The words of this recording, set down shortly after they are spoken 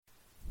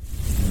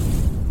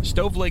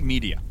Stoveleg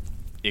Media,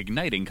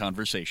 igniting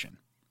conversation.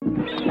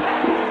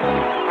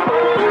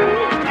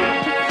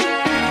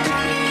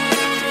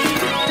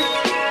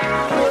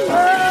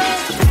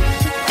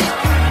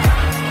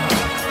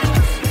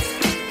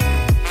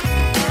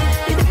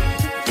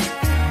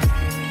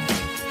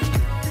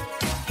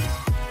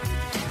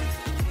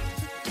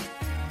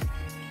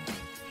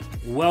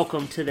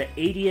 Welcome to the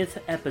 80th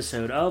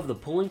episode of the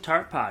Pulling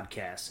Tarp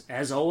Podcast.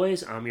 As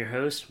always, I'm your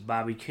host,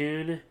 Bobby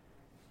Kuhn.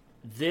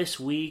 This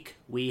week,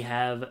 we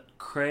have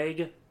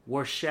Craig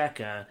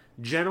Warzecha,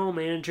 General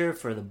Manager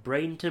for the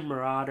Bradenton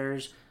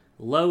Marauders,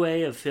 Low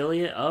A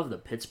affiliate of the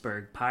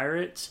Pittsburgh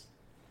Pirates.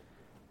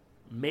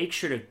 Make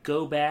sure to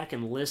go back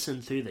and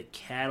listen through the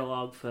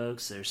catalog,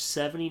 folks. There's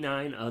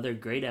 79 other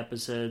great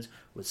episodes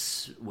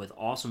with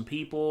awesome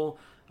people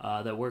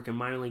that work in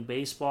minor league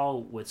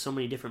baseball with so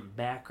many different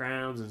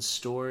backgrounds and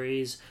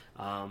stories.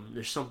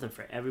 There's something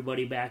for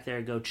everybody back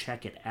there. Go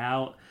check it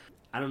out.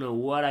 I don't know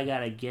what I got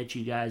to get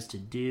you guys to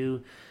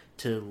do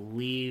to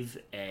leave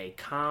a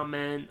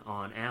comment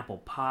on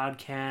Apple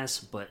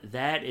Podcasts, but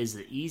that is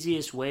the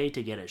easiest way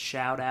to get a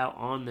shout out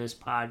on this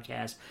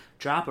podcast.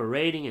 Drop a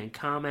rating and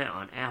comment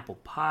on Apple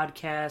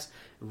Podcasts.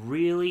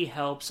 Really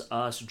helps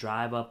us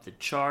drive up the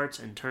charts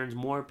and turns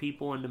more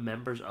people into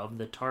members of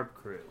the Tarp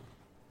crew.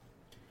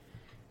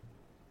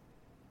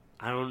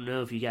 I don't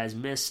know if you guys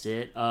missed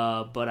it,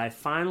 but I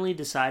finally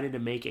decided to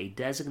make a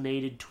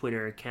designated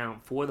Twitter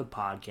account for the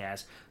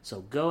podcast,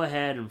 so go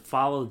ahead and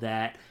follow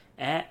that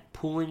at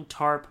Pulling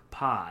Tarp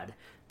Pod.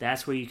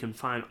 That's where you can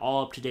find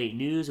all up-to-date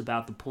news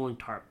about the Pulling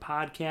Tarp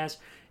Podcast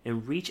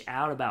and reach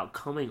out about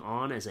coming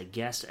on as a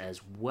guest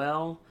as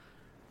well.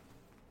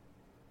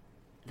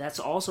 That's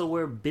also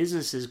where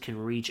businesses can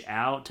reach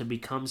out to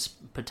become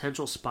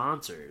potential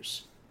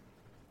sponsors.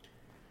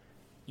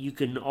 You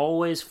can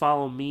always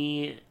follow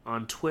me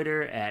on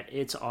Twitter at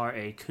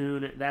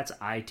itsracoon. That's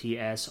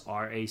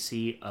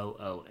ITSRACOON.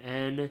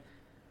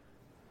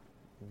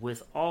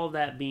 With all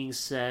that being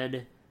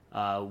said,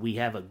 we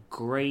have a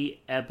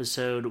great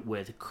episode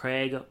with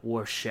Craig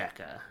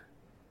Warzecha.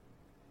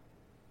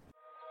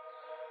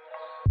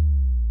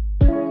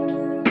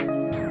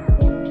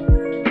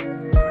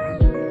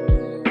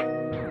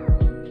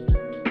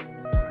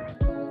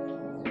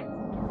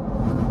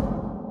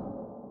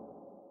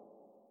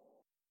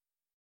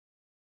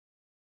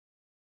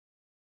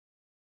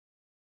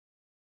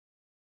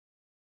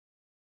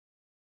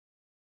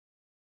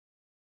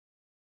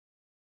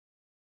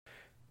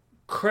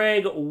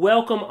 Craig,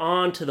 welcome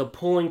on to the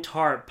Pulling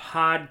Tarp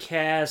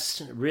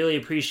Podcast. Really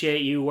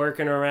appreciate you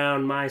working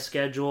around my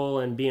schedule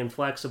and being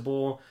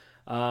flexible.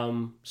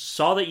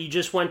 Saw that you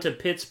just went to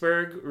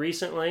Pittsburgh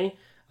recently.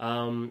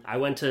 I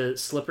went to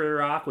Slippery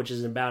Rock, which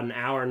is about an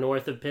hour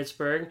north of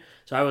Pittsburgh.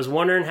 So I was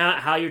wondering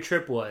how your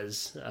trip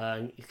was,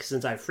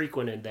 since I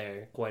frequented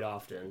there quite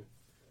often.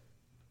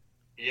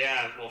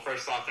 Yeah, well,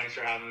 first off, thanks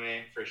for having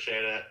me.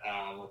 Appreciate it.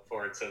 Look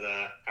forward to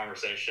the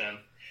conversation.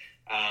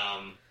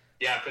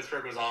 Yeah,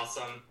 Pittsburgh was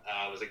awesome.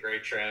 It was a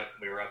great trip.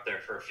 We were up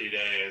there for a few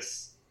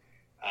days,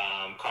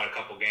 caught a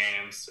couple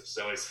games, which is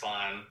always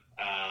fun.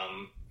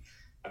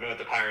 I've been with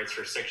the Pirates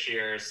for 6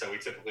 years, so we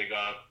typically go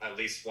up at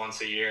least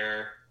once a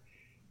year.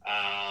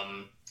 I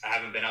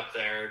haven't been up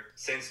there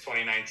since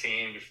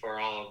 2019, before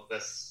all of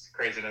this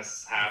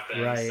craziness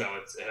happened, right. So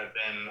it had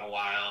been a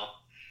while.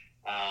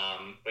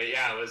 But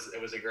yeah, it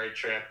was a great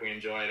trip. We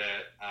enjoyed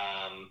it.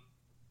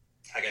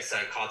 Like I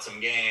said, caught some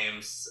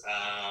games.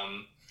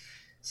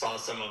 Saw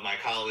some of my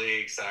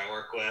colleagues that I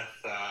work with,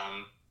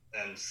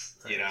 and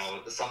you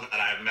know, some that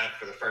I've met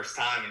for the first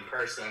time in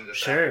person, just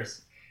sure,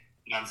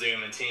 on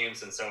Zoom and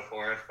Teams and so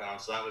forth.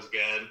 So that was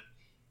good.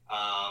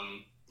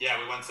 Yeah,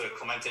 we went to the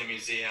Clemente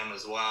Museum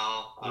as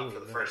well for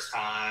the first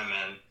time,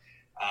 and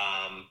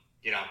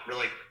you know,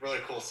 really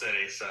cool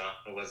city. So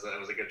it was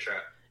a good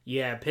trip.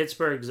 Yeah,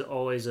 Pittsburgh's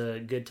always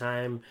a good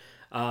time.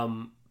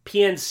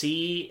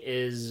 PNC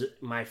is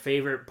my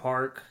favorite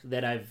park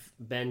that I've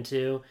been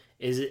to.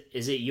 Is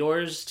it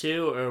yours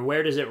too, or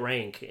where does it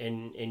rank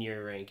in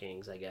your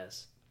rankings, I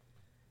guess?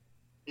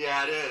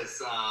 Yeah, it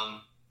is.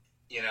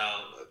 You know,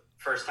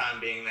 first time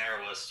being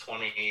there was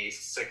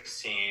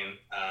 2016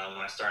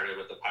 when I started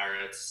with the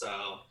Pirates.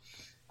 So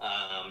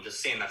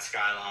just seeing that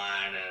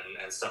skyline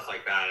and stuff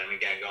like that, and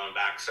again going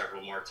back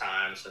several more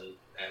times and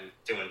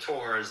doing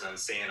tours and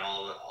seeing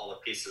all the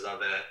pieces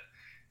of it.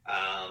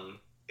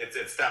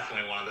 It's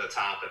definitely one of the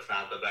top, if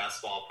not the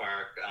best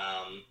ballpark.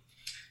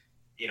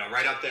 You know,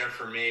 right up there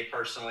for me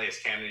personally is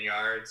Camden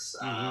Yards.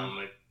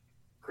 I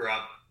grew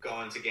up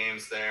going to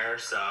games there,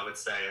 so I would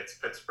say it's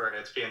Pittsburgh.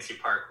 It's PNC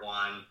Park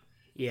 1,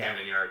 yeah.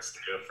 Camden Yards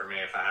 2 for me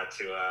if I had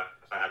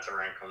to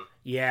rank them.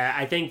 Yeah,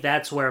 I think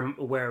that's where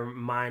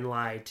mine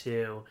lie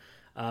too.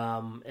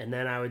 And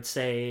then I would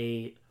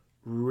say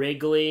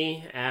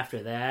Wrigley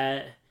after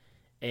that,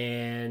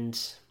 and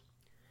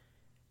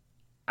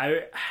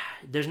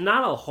there's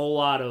not a whole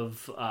lot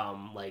of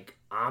like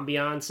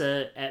ambiance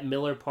at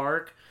Miller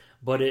Park,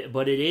 but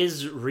it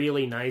is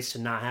really nice to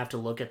not have to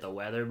look at the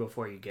weather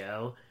before you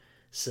go.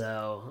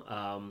 So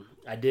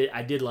I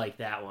did like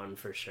that one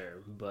for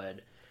sure. But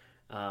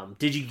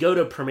Did you go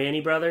to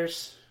Permane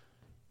Brothers?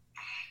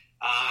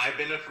 I've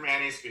been to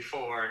Permane's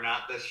before,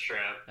 not this trip.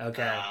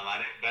 Okay. I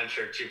didn't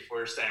venture too. We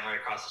were staying right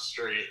across the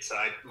street, so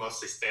I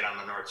mostly stayed on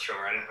the North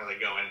Shore. I didn't really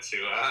go into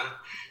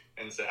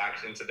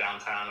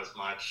downtown as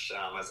much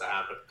as I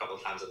have a couple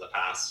of times in the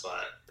past.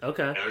 But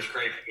okay, it was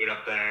great food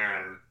up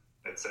there, and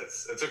it's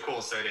a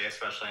cool city,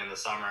 especially in the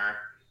summer.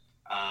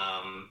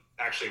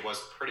 Actually, it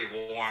was pretty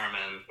warm,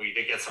 and we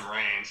did get some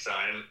rain, so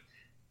I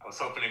was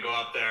hoping to go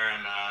up there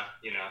and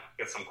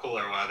get some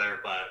cooler weather,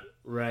 but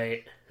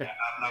right. Yeah,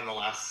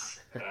 nonetheless,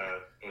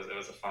 it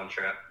was a fun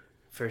trip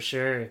for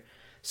sure.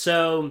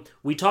 So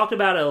we talked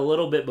about it a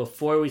little bit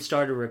before we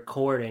started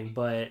recording,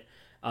 but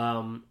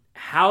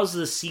how's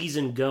the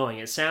season going?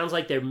 It sounds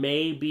like there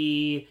may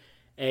be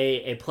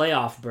a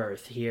playoff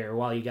berth here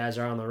while you guys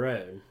are on the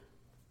road.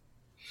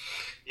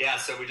 Yeah,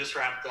 so we just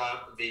wrapped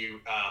up the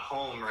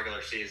home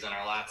regular season.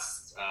 Our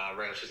last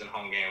regular season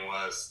home game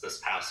was this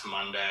past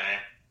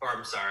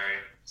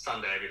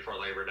Sunday before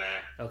Labor Day.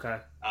 Okay.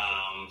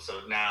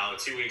 So now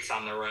 2 weeks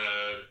on the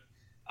road.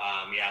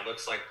 It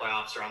looks like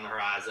playoffs are on the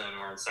horizon.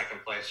 We're in second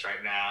place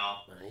right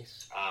now.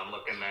 Nice.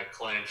 Looking to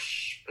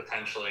clinch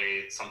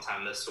potentially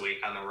sometime this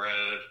week on the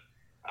road.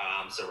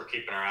 So we're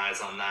keeping our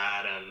eyes on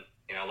that, and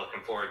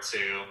looking forward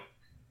to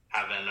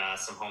having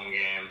some home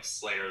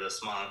games later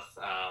this month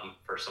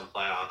for some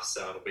playoffs.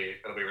 So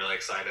it'll be really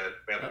excited.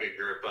 We have a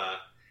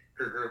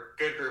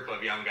good group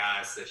of young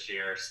guys this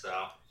year.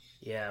 So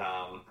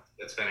yeah,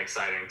 it's been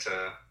exciting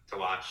to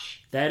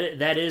watch.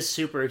 That is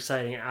super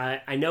exciting.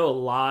 I know a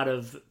lot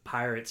of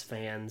Pirates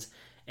fans,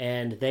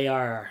 and they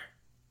are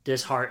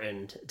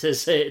disheartened to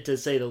say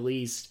the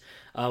least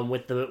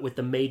with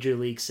the major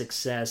league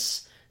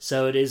success.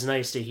 So it is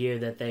nice to hear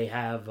that they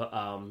have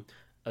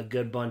a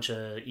good bunch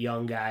of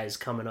young guys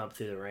coming up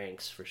through the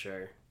ranks for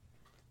sure.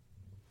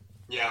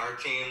 Yeah, our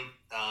team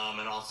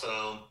and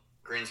also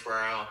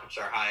Greensboro, which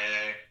are high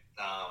A,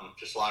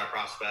 just a lot of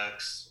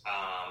prospects,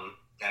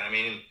 and I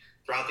mean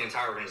throughout the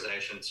entire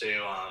organization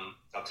too,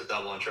 up to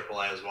double and triple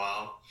A as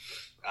well.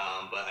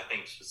 But I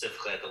think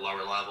specifically at the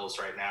lower levels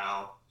right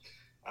now,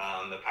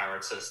 the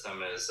Pirate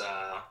system is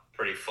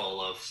pretty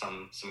full of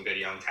some good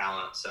young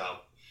talent. So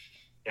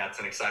yeah, it's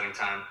an exciting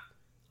time.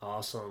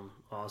 Awesome.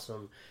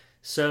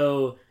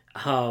 So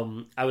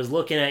I was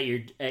looking at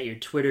your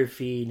Twitter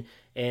feed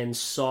and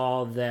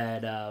saw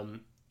that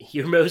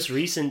your most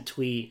recent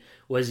tweet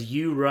was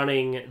you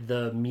running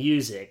the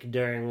music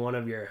during one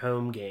of your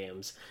home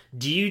games.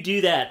 Do you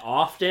do that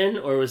often,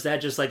 or was that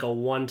just like a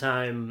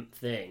one-time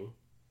thing?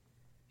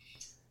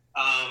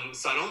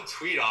 So I don't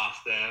tweet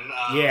often.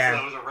 Yeah. So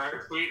that was a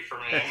rare tweet for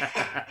me.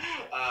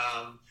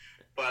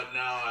 But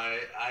no,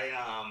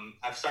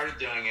 I've started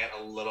doing it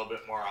a little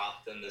bit more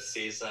often this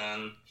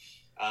season,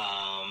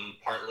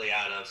 partly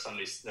out of some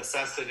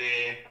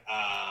necessity,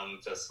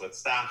 just with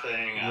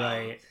staffing.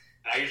 Right.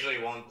 I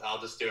usually won't. I'll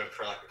just do it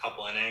for like a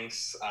couple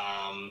innings,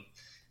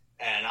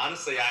 and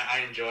honestly,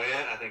 I enjoy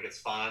it. I think it's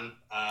fun.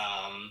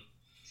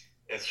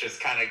 It's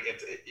just kind of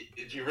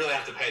you really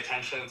have to pay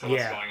attention to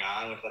what's going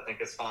on, which I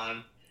think is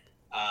fun.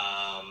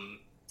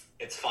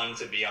 It's fun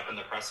to be up in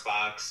the press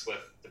box with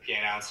the PA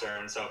announcer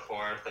and so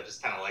forth. I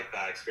just kind of like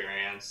that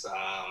experience.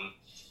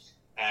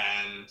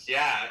 And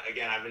yeah,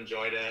 again, I've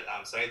enjoyed it.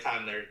 So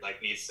anytime there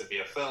needs to be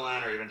a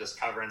fill-in or even just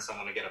covering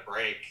someone to get a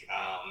break,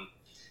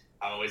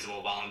 I always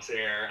will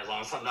volunteer, as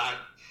long as I'm not,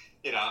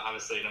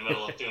 obviously in the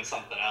middle of doing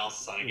something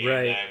else on a game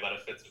day. But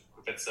if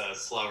it's a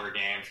slower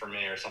game for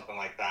me or something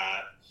like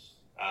that,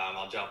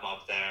 I'll jump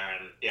up there.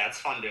 And yeah, it's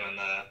fun doing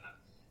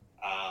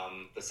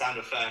the sound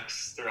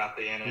effects throughout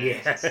the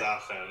innings and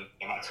stuff. And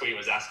my tweet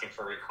was asking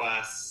for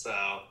requests,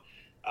 so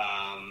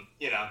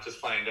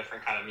just playing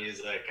different kind of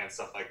music and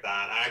stuff like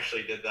that. I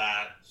actually did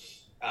that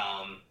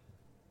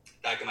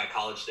back in my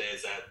college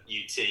days at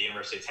UT,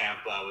 University of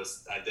Tampa.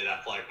 I did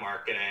athletic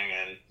marketing,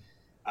 and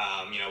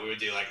we would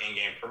do like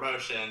in-game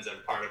promotions,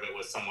 and part of it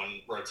was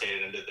someone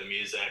rotated and did the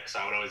music. So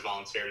I would always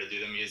volunteer to do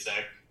the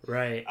music.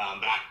 Right.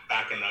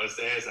 Back in those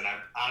days, and I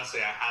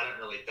hadn't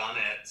really done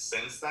it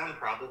since then,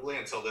 probably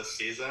until this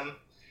season.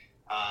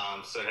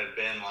 So it had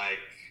been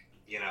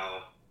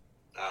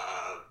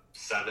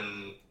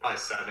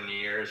 7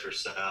 years or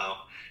so.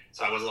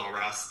 So I was a little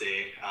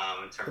rusty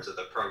in terms of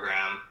the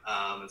program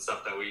and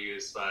stuff that we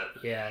use.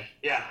 But yeah,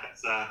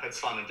 it's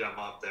fun to jump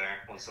up there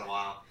once in a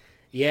while.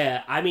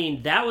 Yeah, I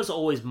mean, that was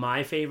always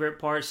my favorite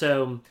part.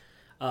 So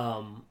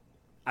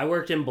I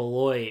worked in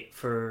Beloit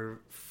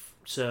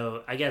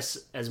so I guess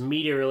as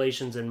media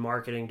relations and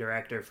marketing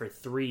director for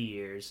 3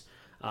 years.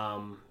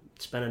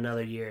 Spent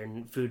another year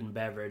in food and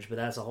beverage, but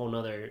that's a whole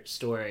nother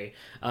story.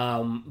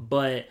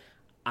 But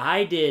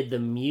I did the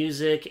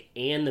music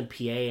and the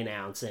PA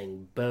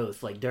announcing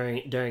both,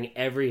 during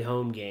every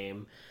home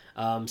game.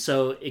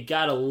 So it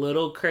got a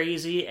little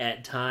crazy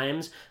at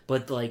times,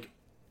 but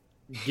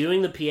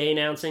doing the PA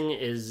announcing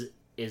is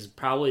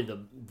probably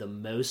the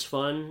most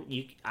fun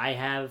I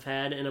have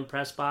had in a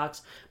press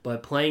box,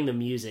 but playing the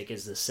music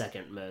is the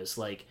second most.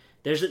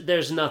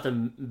 There's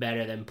nothing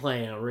better than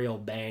playing a real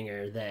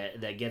banger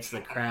that gets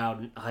the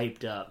crowd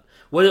hyped up.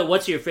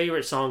 What's your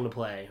favorite song to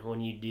play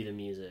when you do the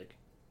music?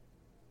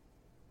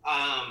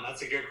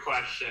 That's a good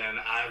question.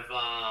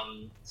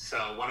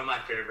 So one of my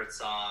favorite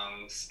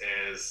songs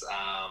is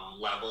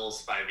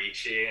Levels by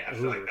Avicii. I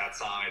feel like that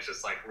song is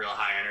just like real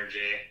high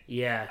energy.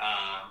 Yeah.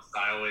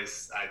 So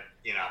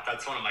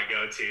that's one of my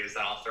go-tos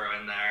that I'll throw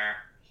in there.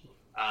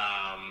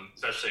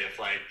 Especially if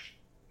like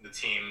the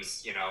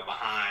team's,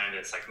 behind,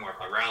 it's like more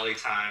of a rally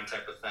time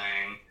type of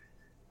thing.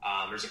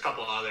 There's a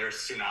couple others.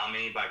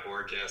 Tsunami by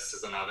Warzecha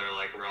is another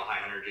like real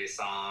high energy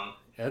song.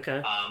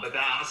 Okay. But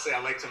then honestly, I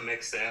like to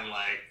mix in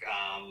like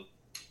I'm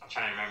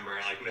trying to remember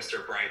like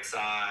Mr.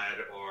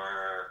 Brightside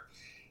or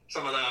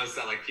some of those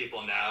that like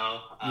people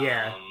know.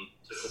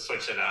 Just to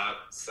switch it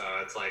up. So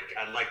it's like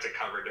I'd like to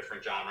cover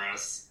different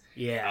genres.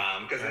 Yeah.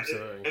 Because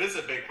it is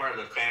a big part of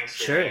the fan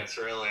experience,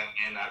 really. I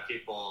mean, that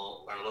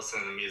people are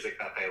listening to music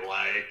that they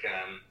like,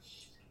 and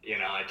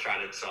I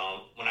try to.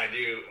 So when I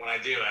do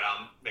it,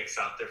 I'll mix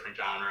up different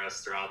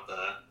genres throughout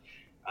the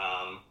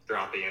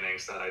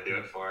innings that I do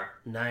it for.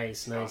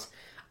 Nice.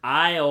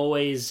 I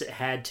always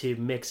had to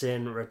mix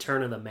in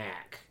Return of the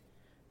Mac.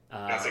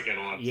 That's a good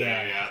one.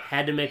 Yeah,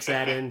 had to mix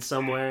that in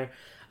somewhere.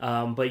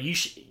 But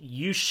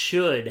you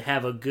should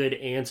have a good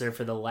answer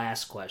for the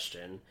last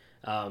question,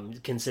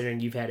 considering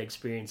you've had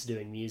experience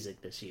doing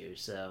music this year.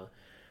 So,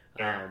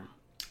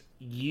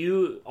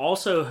 you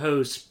also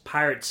host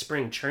Pirate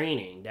Spring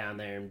Training down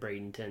there in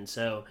Bradenton.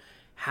 So,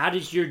 how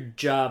does your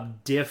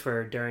job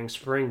differ during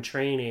spring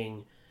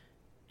training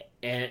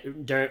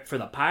for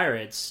the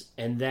Pirates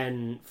and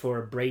then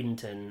for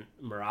Bradenton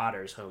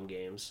Marauders home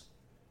games?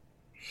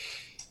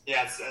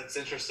 Yeah, it's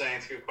interesting.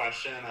 It's a good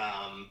question.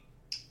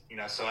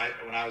 So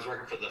when I was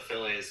working for the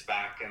Phillies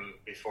back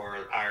before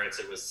the Pirates,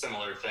 it was a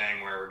similar thing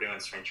where we're doing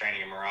spring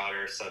training and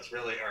Marauders. So it's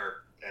really,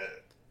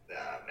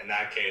 in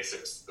that case,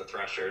 it was the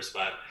Threshers.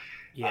 But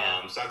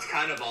so that's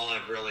kind of all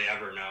I've really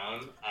ever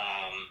known.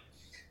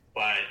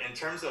 But in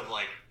terms of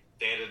like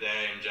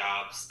day-to-day and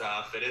job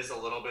stuff, it is a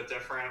little bit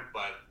different,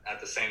 but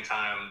at the same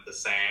time, the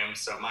same.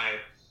 So my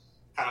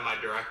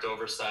direct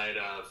oversight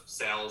of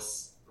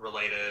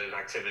sales-related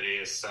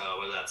activities, so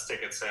whether that's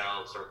ticket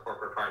sales or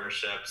corporate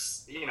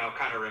partnerships,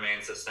 kind of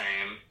remains the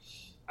same.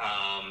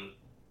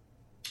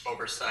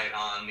 Oversight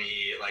on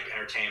the like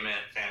entertainment,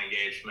 fan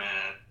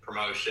engagement,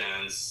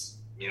 promotions,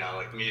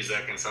 like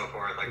music and so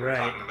forth, like we're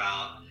talking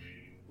about,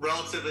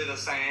 relatively the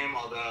same,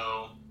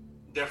 although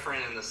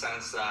different in the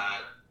sense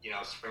that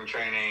spring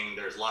training,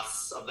 there's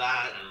less of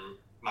that, and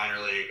minor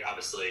league,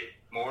 obviously,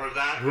 more of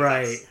that.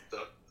 Right.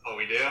 That's what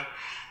we do.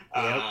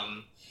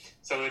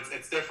 So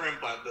it's different,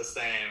 but the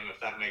same, if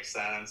that makes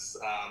sense.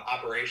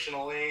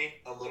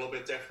 Operationally, a little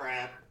bit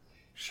different.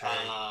 Sure.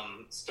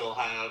 Still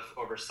have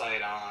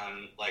oversight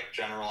on like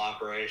general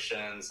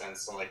operations and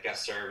some like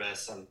guest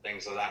service and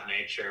things of that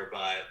nature,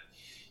 but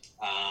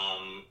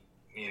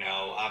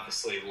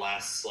obviously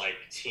less like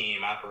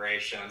team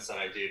operations that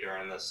I do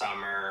during the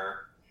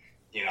summer.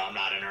 I'm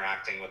not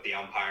interacting with the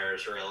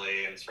umpires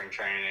really in spring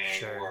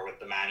training or with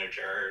the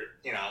manager,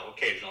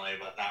 occasionally,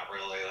 but not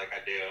really like I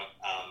do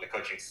the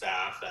coaching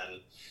staff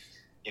and,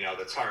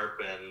 the tarp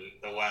and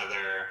the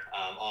weather,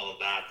 all of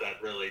that.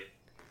 That's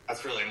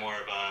really more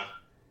of a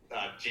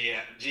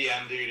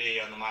GM duty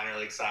on the minor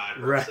league side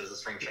versus a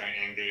spring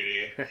training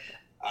duty.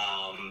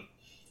 And,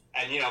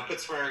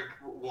 Pittsburgh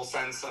will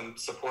send some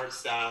support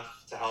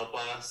staff to help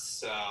us.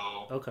 So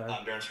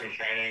during spring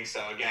training.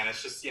 So again,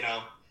 it's just,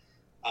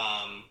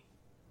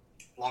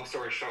 long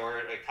story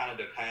short, it kind of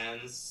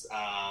depends.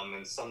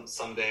 And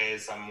some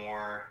days I'm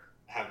more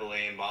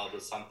heavily involved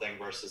with something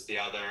versus the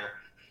other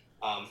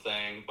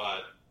thing.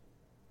 But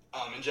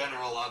in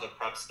general, a lot of the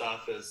prep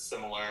stuff is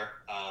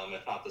similar,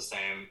 if not the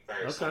same,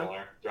 very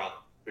similar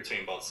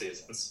between both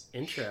seasons.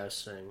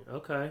 Interesting.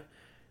 Okay.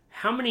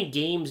 How many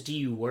games do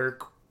you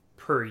work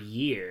per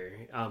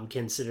year,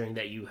 considering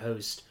that you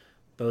host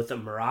both the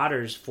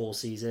Marauders full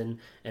season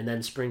and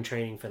then spring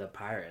training for the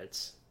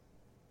Pirates?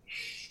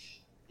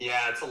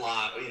 Yeah, it's a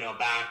lot.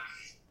 Back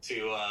to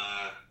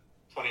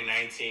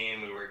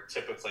 2019, we were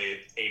typically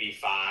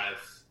 85,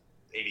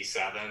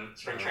 87.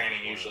 Spring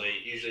training, usually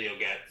you'll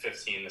get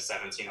 15 to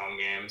 17 home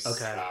games.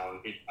 Okay.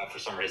 For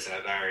some reason,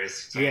 it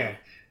varies. Sometimes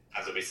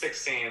it'll be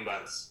 16,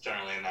 but it's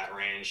generally in that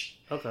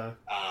range. Okay.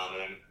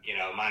 And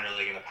minor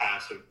league in the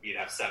past, we'd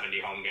have 70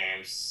 home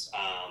games.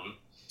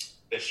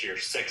 This year,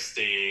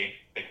 60. I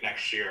think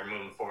next year,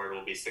 moving forward,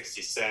 will be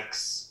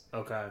 66.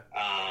 Okay.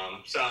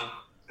 So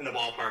in the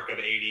ballpark of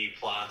 80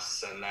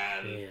 plus, and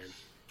then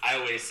I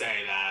always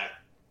say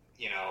that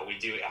we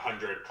do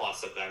 100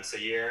 plus events a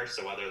year.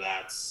 So whether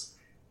that's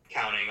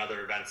counting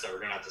other events that we're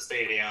doing at the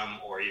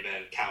stadium, or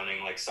even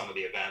counting like some of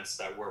the events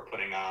that we're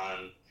putting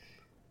on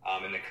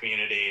in the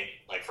community.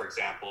 Like for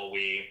example,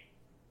 we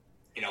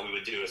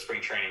would do a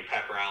spring training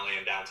pep rally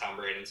in downtown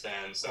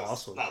Bradenton. So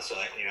awesome. Not so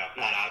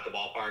not out at the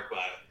ballpark,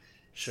 but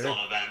still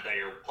an event that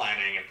you're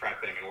planning and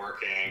prepping and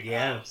working.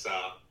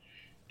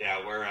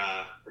 Yeah, we're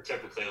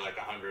typically like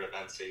 100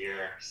 events a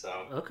year,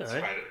 so Okay. It's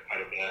quite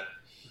a bit.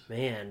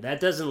 Man, that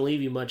doesn't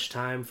leave you much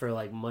time for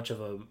like much of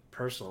a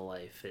personal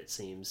life, it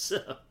seems.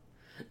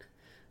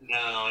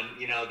 No,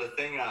 and the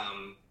thing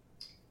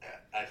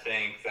I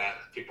think that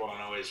people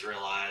don't always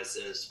realize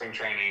is spring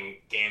training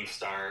games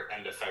start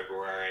end of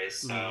February,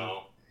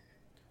 so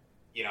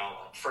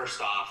first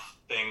off,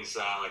 things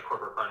like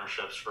corporate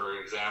partnerships, for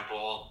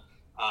example.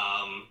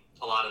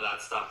 A lot of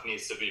that stuff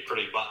needs to be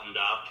pretty buttoned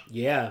up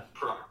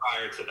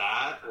prior to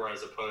that,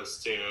 whereas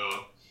opposed to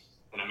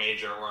in a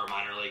major or a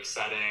minor league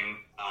setting,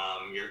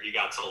 you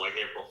got till like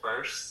April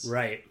 1st,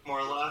 right?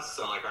 More or less.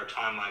 So like our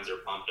timelines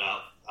are bumped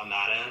up on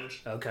that end.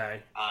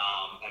 Okay.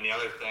 And the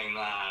other thing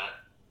that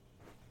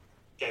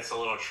gets a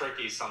little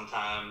tricky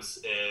sometimes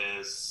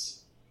is,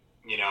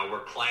 we're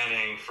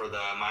planning for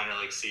the minor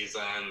league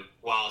season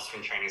while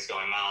spring training is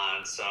going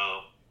on.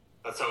 So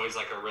that's always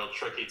like a real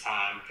tricky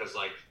time because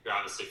like you're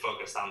obviously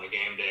focused on the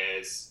game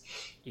days.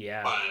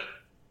 Yeah. But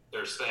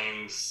there's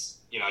things,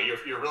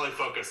 you're really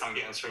focused on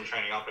getting spring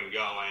training up and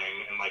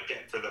going and like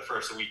getting through the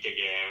first week of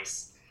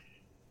games.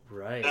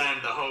 Right. Then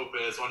the hope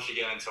is once you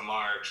get into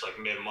March, like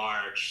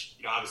mid-March,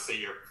 obviously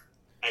you're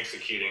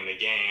executing the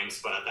games,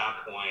 but at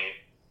that point,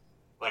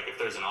 like if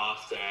there's an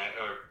off day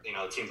or,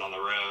 the team's on the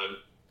road,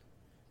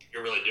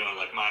 you're really doing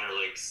like minor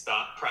league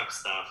stuff, prep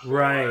stuff.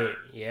 Right.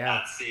 Yeah.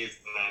 That season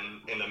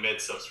in the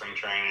midst of spring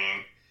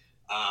training.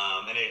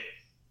 And it,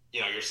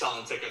 you're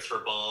selling tickets for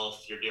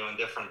both, you're doing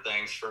different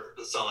things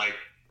so like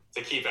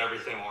to keep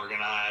everything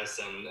organized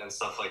and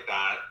stuff like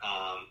that,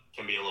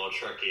 can be a little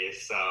tricky.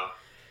 So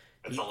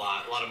it's a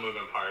lot of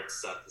moving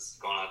parts that's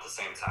going on at the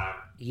same time.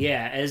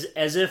 Yeah.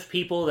 As if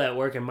people that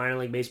work in minor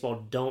league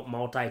baseball don't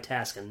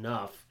multitask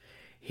enough.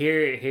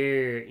 Here,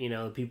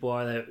 the people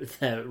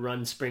that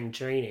run spring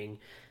training,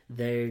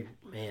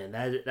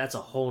 that's a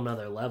whole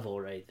nother level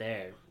right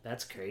there.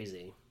 That's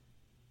crazy.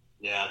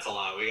 Yeah, it's a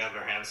lot. We have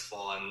our hands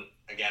full, and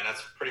again,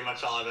 that's pretty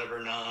much all I've ever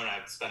known.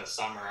 I've spent a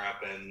summer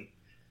up in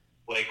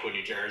Lakewood,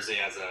 New Jersey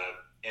as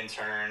a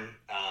intern,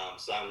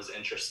 so that was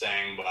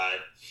interesting. But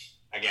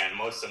again,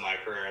 most of my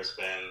career has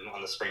been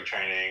on the spring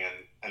training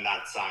and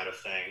that side of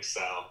things.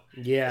 So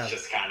yeah, it's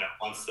just kind of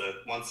once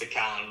the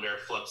calendar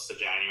flips to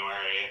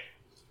January,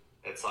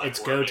 it's like it's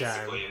we're go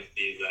basically time. in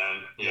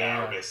season.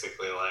 Yeah, we're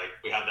basically like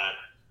we had that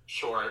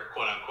short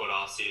quote unquote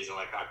off season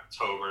like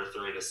October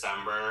through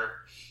December,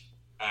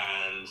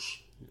 and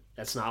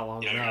that's not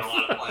long you're enough.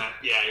 doing a lot of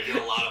you're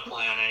doing a lot of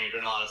planning, you're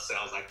doing a lot of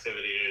sales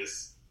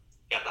activities.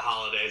 You got the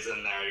holidays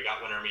in there, you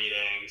got winter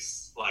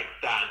meetings, like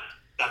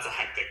that's a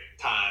hectic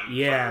time.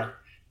 Yeah. For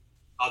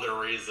other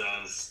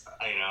reasons,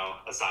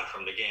 aside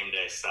from the game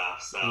day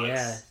stuff. So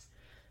yeah,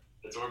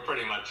 it's we're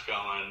pretty much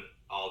going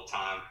all the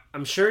time.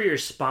 I'm sure your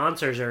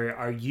sponsors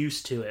are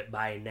used to it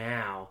by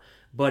now,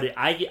 but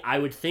I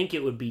would think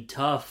it would be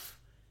tough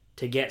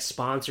to get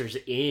sponsors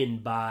in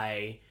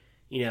by,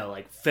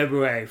 like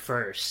February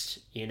 1st,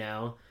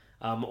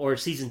 or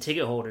season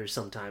ticket holders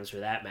sometimes for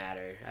that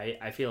matter.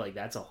 I feel like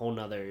that's a whole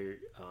nother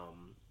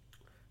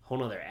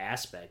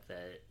aspect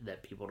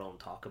that people don't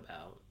talk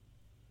about.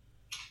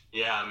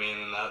 Yeah, I mean,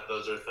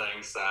 those are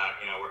things that,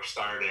 we're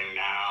starting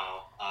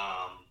now,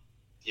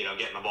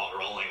 getting the ball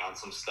rolling on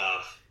some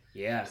stuff.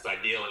 Yeah. Because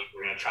ideally,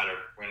 we're gonna try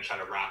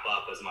to wrap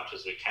up as much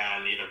as we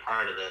can, even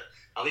prior to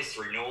at least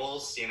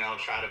renewals.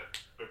 Try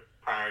to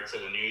prior to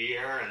the new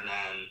year, and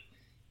then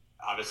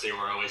obviously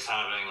we're always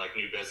having like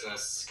new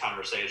business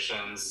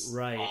conversations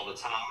all the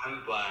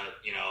time. But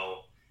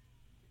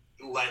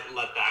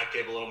let that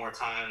give a little more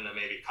time to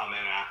maybe come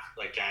in after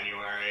like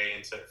January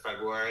into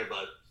February.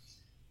 But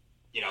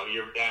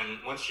then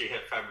once you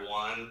hit Feb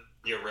 1,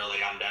 you're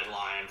really on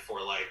deadline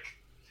for like.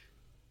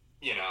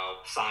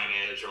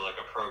 Signage or like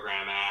a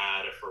program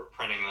ad if we're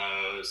printing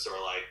those or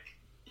like,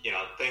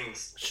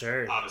 things.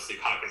 Sure. Obviously,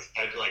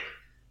 like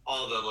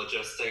all the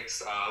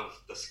logistics of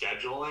the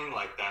scheduling,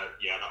 like that.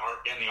 Yeah, the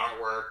art, getting the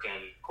artwork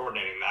and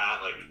coordinating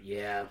that. Like,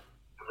 yeah,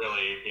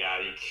 really, yeah.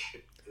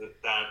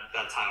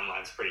 That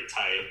timeline's pretty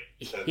tight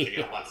to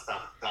get all that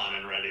stuff done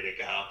and ready to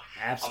go.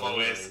 Absolutely. I'm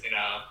always,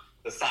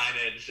 the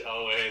signage.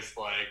 Always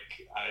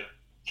like I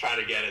try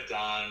to get it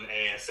done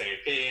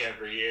ASAP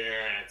every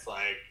year, and it's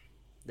like.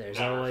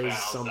 There's always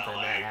something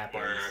that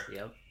happens.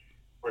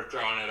 We're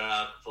throwing it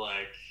up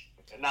like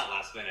not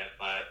last minute,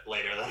 but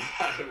later than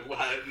that.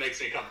 It makes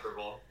me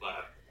comfortable,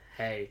 but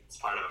hey, it's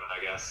part of it,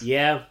 I guess.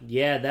 Yeah,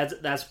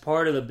 that's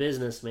part of the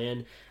business,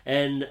 man.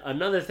 And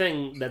another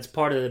thing that's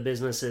part of the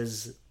business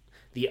is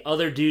the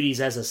other duties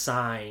as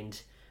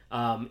assigned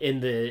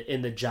in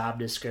the job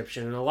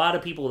description. And a lot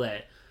of people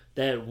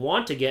that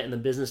want to get in the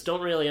business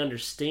don't really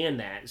understand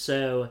that.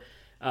 So.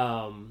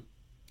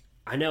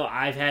 I know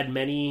I've had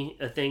many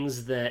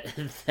things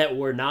that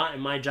were not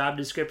in my job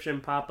description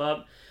pop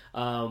up,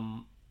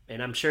 and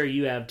I'm sure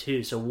you have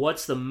too. So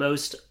what's the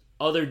most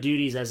other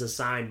duties as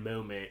assigned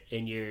moment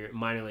in your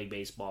minor league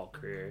baseball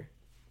career?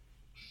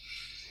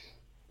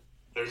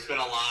 There's been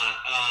a lot.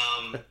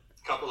 A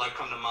couple that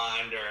come to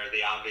mind are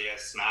the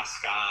obvious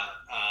mascot.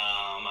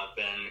 I've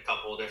been a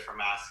couple of different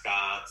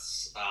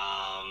mascots.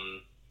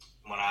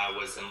 when I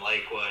was in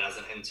Lakewood as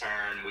an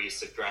intern, we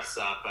used to dress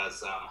up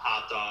as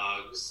hot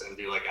dogs and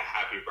do like a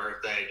happy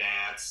birthday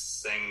dance,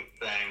 sing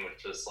thing,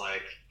 which was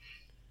like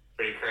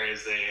pretty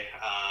crazy.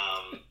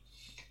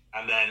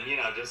 And then,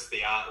 just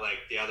the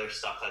other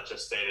stuff that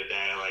just day to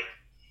day, like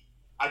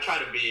I try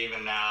to be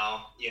even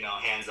now,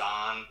 hands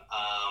on.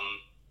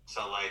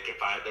 So like if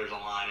there's a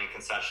line in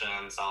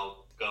concessions,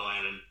 I'll go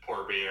in and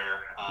pour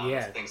beer,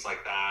 things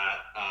like that.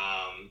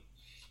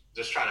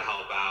 Just try to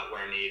help out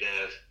where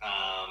needed.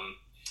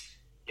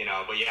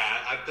 But yeah,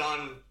 I've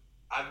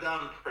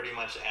done pretty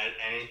much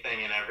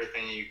anything and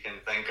everything you can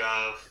think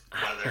of,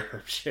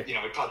 whether, sure. We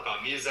talked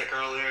about music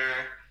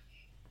earlier,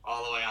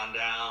 all the way on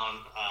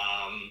down.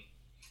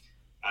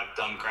 I've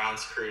done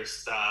grounds crew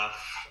stuff.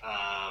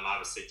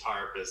 Obviously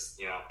TARP is,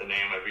 the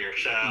name of your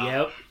show.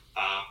 Yep.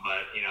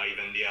 But,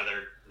 even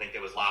I think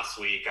it was last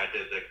week, I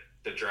did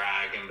the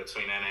drag in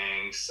between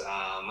innings.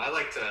 I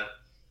like to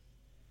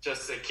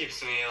it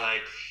keeps me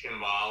like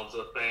involved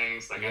with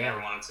things. Like I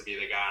never wanted to be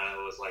the guy that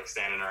was like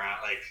standing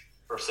around, like,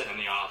 or sitting in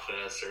the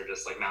office or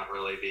just like not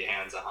really be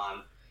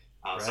hands-on.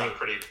 So I've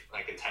pretty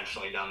like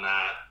intentionally done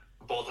that,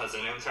 both as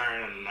an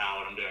intern and now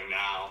what I'm doing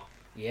now.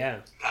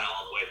 Yeah. Kind of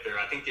all the way through.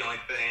 I think the only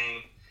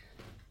thing,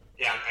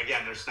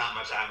 again, there's not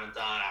much I haven't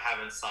done. I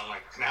haven't sung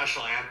like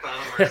national anthem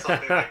or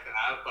something like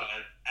that, but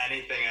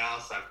anything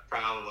else I've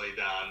probably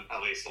done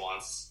at least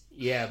once.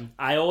 Yeah,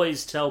 I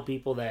always tell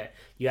people that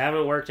you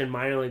haven't worked in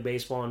minor league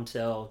baseball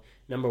until,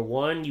 number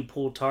one, you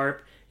pull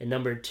tarp, and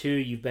number two,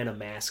 you've been a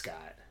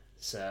mascot.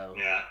 So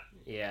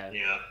yeah,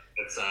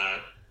 it's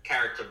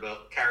character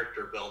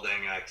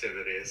building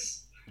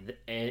activities.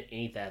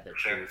 Ain't that the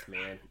sure. truth,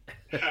 man?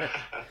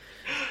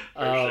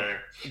 Sure.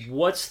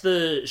 What's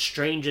the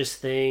strangest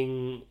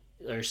thing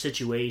or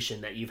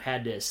situation that you've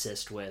had to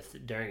assist with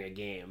during a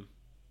game?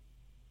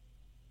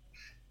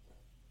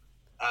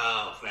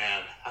 Oh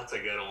man, that's a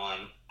good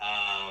one.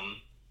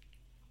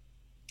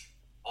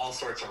 All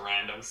sorts of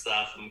random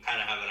stuff. I'm kind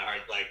of having a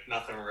hard, like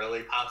nothing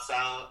really pops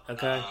out.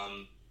 Okay.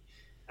 And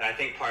I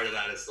think part of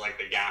that is like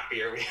the gap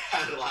year we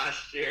had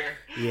last year.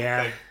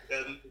 Yeah.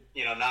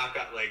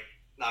 Like,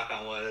 knock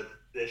on wood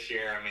this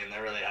year. I mean,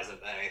 there really hasn't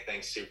been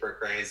anything super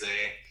crazy.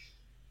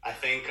 I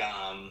think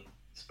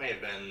this may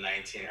have been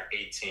 19 or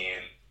 18.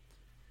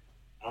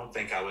 I don't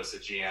think I was the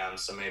GM,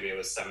 so maybe it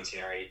was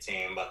 17 or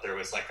 18, but there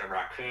was like a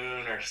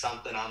raccoon or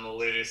something on the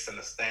loose in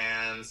the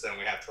stands, and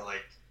we had to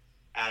like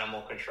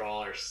animal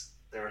control, or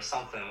there was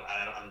something.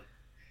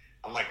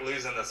 I'm like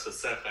losing the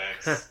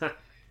specifics,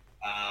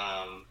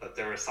 but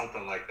there was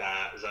something like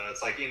that. So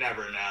it's like you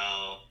never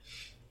know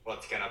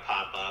what's gonna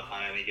pop up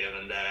on any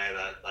given day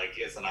that like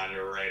isn't on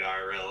your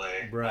radar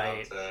really,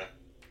 right? That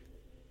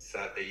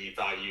you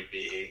thought you'd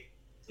be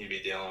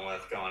dealing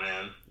with going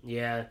in.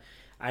 Yeah,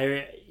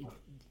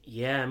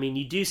 I mean,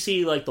 you do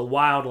see like the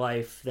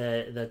wildlife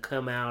that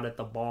come out at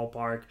the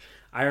ballpark.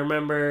 I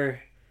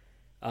remember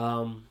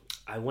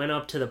I went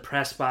up to the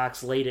press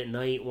box late at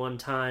night one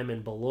time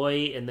in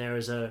Beloit, and there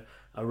was a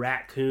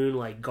raccoon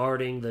like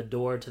guarding the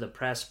door to the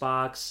press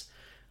box.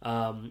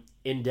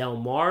 In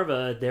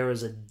Delmarva, there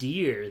was a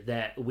deer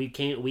that we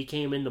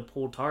came in to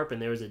pull tarp,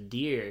 and there was a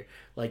deer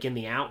like in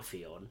the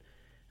outfield.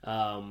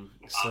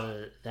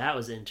 So that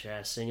was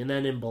interesting. And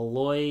then in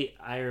Beloit,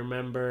 I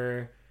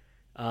remember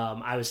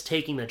I was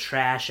taking the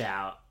trash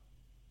out.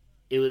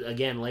 It was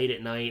again late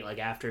at night, like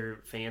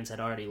after fans had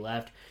already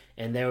left,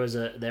 and there was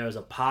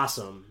a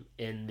possum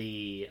in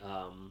the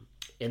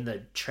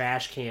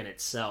trash can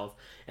itself,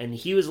 and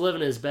he was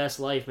living his best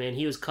life, man.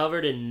 He was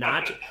covered in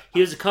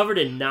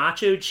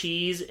nacho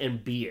cheese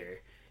and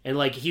beer, and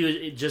like he was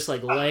just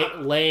like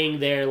laying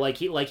there like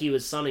he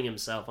was sunning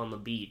himself on the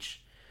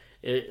beach.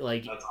 That's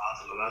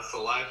awesome. That's the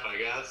life, I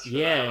guess.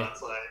 Yeah,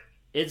 that's like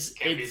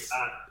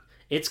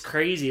it's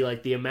crazy,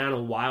 like the amount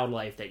of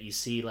wildlife that you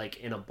see like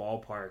in a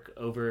ballpark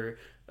over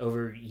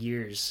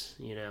years.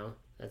 It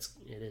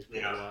is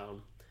pretty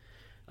wild.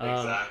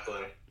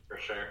 Exactly, for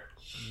sure.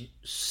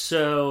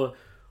 So,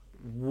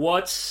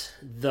 what's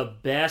the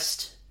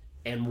best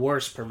and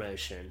worst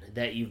promotion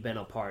that you've been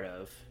a part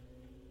of?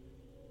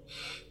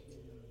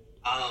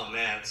 Oh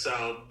man,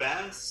 so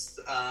best.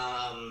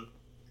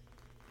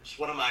 Just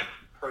one of my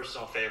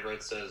personal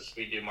favorites is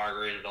we do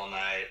Margaritaville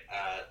night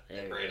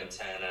at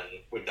Bradenton,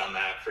 and we've done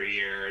that for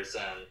years.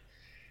 And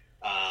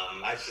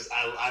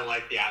I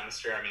like the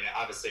atmosphere. I mean,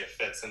 obviously it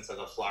fits into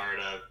the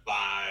Florida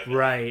vibe.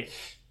 Right.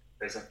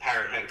 There's a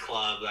Parrot Head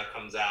Club that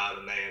comes out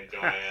and they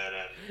enjoy it,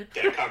 and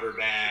get a cover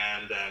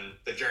band, and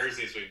the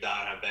jerseys we've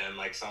done have been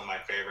like some of my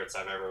favorites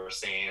I've ever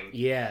seen.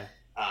 Yeah.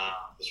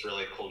 Just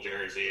really cool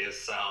jerseys.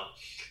 So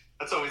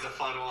that's always a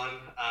fun one.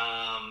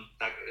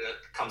 That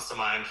comes to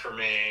mind for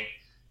me.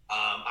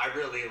 I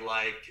really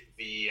like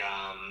the,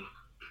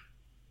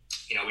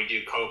 we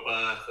do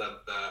COPA,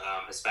 the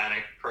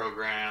Hispanic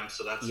program,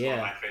 so that's one of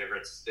my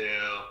favorites to do.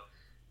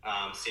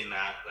 Seen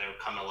that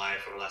come to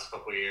life over the last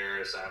couple of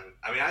years, and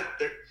I mean,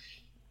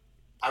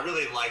 I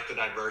really like the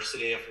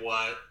diversity of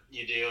what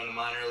you do in the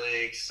minor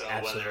leagues. So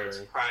Absolutely. Whether it's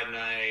Pride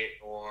Night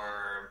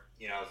or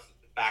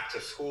back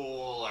to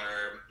school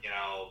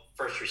or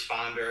first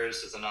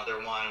responders is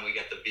another one. We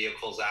get the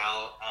vehicles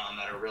out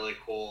that are really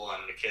cool,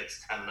 and the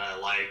kids tend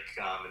to like,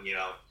 and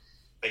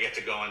they get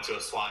to go into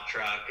a SWAT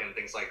truck and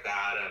things like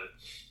that. And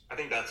I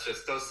think that's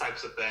just those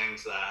types of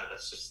things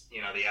that's just,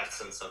 the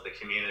essence of the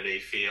community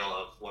feel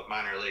of what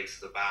minor leagues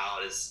is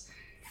about, is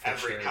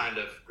every kind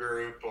of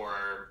group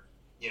or,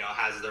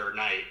 has their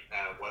night,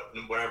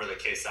 whatever the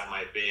case that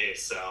might be.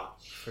 So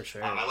for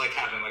sure. I like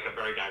having like a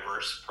very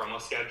diverse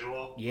promo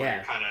schedule.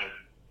 Yeah.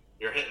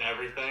 You're hitting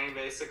everything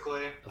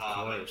basically. Of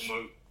course.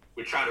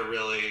 We try to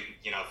really,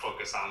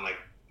 focus on like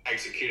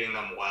executing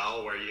them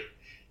well, where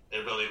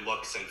it really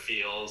looks and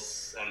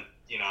feels and,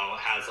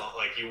 has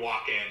like you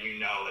walk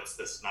in, it's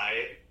this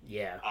night.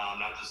 Yeah.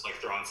 Not just like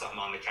throwing something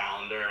on the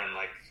calendar and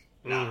like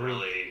not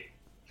really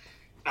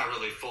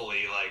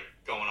fully like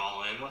going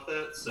all in with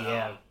it. So,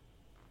 yeah.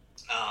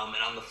 And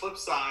on the flip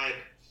side,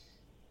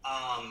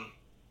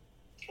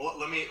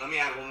 let me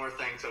add one more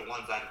thing to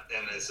ones that,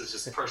 and this is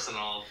just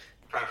personal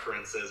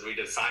preferences. We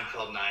did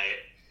Seinfeld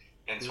night,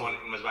 and it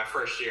was my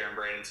first year in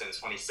Bradenton,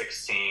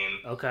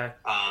 2016. Okay.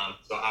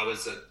 So I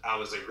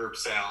was a group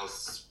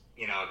sales,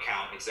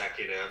 account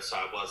executive. So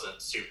I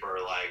wasn't super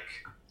like,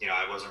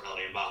 I wasn't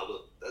really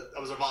involved. I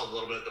was involved a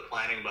little bit with the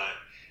planning, but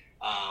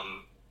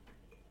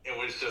it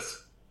was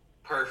just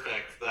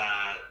perfect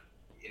that,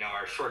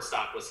 our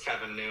shortstop was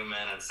Kevin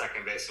Newman and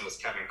second baseman was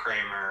Kevin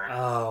Kramer.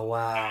 Oh,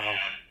 wow.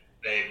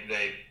 And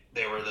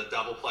they were the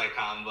double play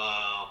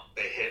combo.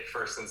 They hit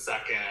first and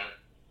second.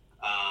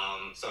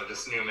 So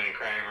just Newman and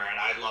Kramer, and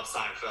I love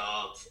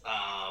Seinfeld.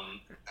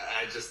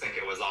 I just think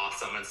it was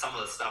awesome. And some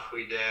of the stuff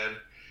we did,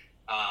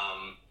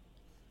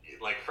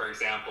 like for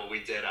example,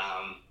 we did,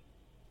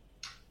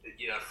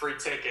 free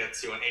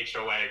tickets to an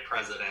HOA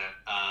president,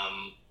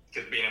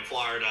 because being in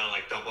Florida,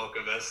 like Del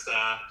Boca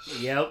Vista.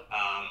 Yep.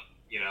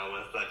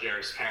 With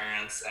Jerry's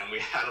parents, and we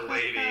had a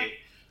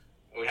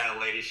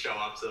lady show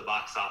up to the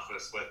box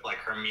office with like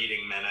her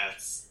meeting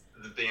minutes,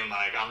 being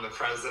like, "I'm the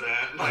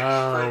president," like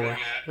screaming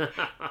it.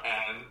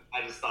 And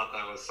I just thought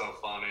that was so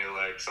funny.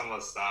 Like some of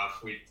the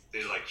stuff we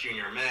did, like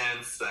junior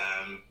mints,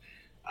 and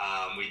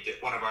we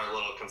did one of our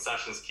little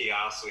concessions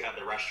kiosks. We had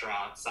the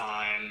restaurant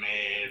sign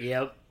made.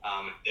 Yep.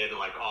 Did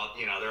like all,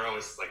 they're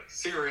always like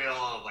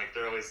cereal, like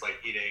they're always like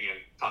eating and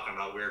talking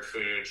about weird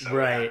food. So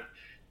right.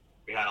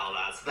 We had all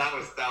that. So that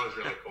was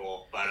really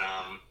cool. But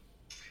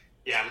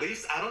yeah,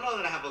 least I don't know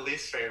that I have a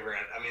least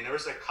favorite. I mean, there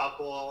was a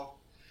couple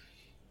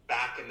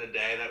back in the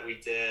day that we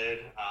did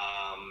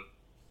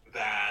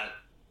that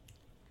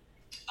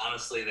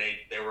honestly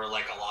they were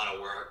like a lot of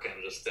work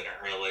and just there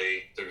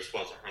just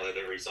wasn't really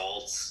the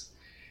results.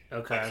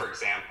 Okay. Like for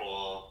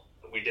example,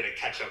 we did a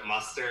ketchup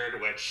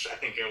mustard, which I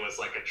think it was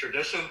like a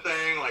tradition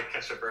thing, like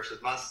ketchup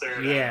versus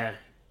mustard. Yeah.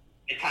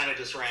 It kind of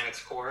just ran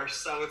its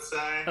course, I would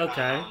say.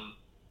 Okay.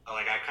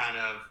 Like I kind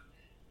of,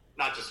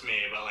 not just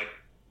me, but like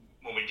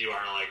when we do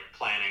our like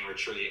planning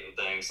retreat and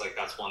things, like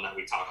that's one that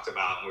we talked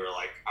about, and we were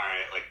like, all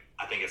right, like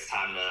I think it's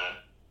time to,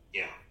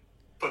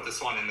 put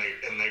this one in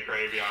the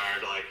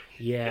graveyard. Like,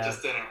 yeah, it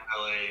just didn't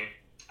really.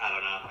 I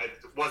don't know.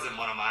 It wasn't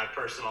one of my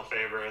personal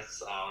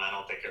favorites. I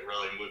don't think it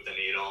really moved the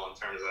needle in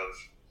terms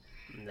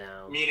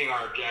of meeting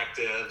our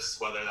objectives,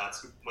 whether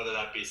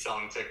that be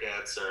selling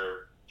tickets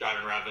or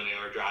driving revenue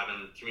or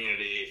driving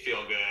community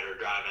feel good or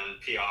driving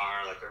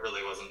PR. Like it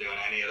really wasn't doing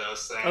any of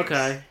those things.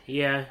 Okay.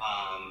 Yeah.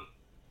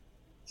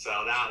 So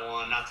that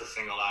one, not to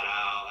single that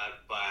out,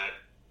 but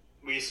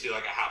we used to do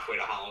like a halfway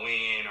to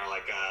Halloween or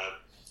like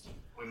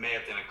we may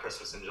have done a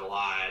Christmas in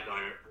July.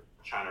 I'm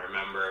trying to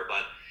remember,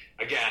 but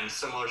again,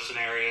 similar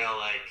scenario,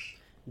 like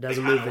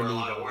doesn't they move the were a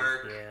needle. lot of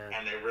work, yeah.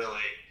 And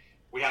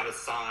we have a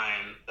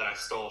sign that I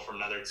stole from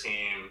another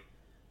team.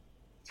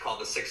 It's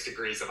called the 6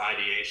 Degrees of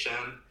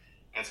Ideation.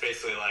 And it's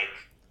basically like,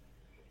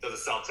 does it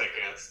sell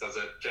tickets? Does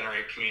it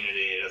generate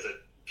community? Does it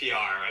PR?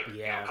 Right?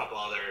 Yeah. A couple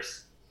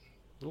others.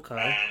 Okay.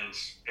 And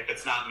if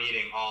it's not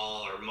meeting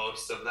all or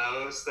most of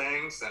those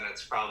things, then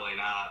it's probably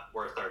not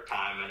worth our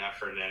time and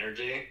effort and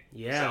energy.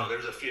 Yeah. So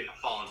there's a few that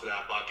fall into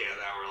that bucket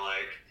that were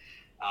like,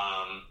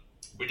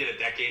 we did a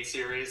decade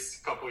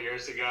series a couple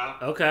years ago.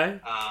 Okay.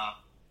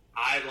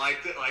 I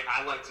liked it. Like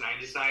I liked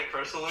 90s Night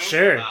personally.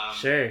 Sure.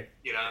 Sure.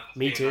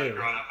 Me too. Like,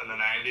 growing up in the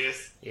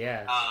 90s.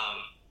 Yeah.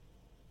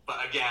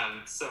 But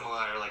again,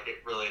 similar. Like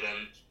it really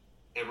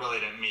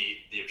didn't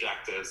meet the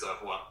objectives of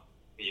what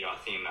a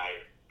theme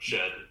night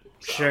should.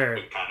 So sure.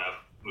 We kind of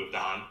moved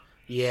on.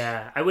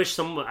 Yeah, I wish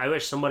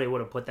somebody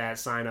would have put that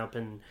sign up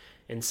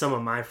in some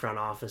of my front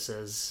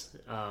offices.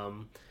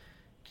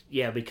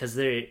 Yeah, because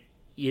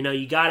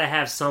you got to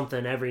have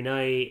something every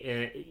night,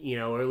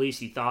 or at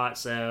least you thought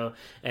so.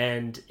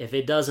 And if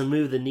it doesn't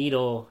move the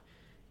needle,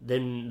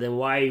 then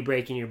why are you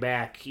breaking your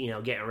back?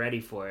 Getting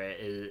ready for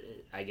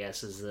it, I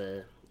guess is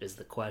the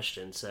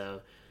question.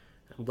 So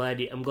I'm glad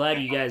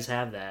you guys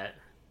have that.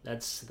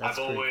 That's I've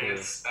pretty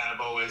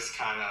always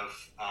kind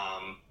of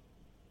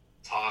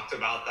talked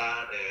about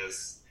that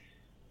is,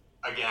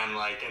 again,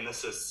 like, and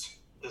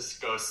this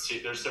goes to,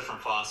 there's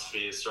different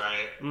philosophies,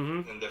 right?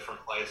 Mm-hmm. In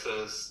different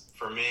places.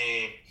 For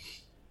me,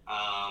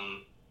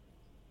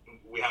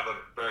 we have a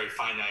very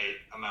finite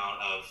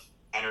amount of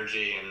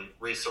energy and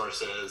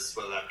resources,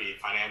 whether that be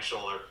financial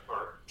or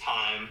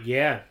time.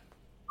 Yeah.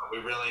 We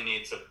really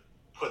need to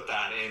put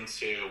that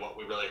into what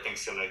we really think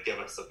is going to give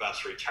us the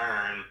best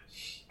return.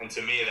 And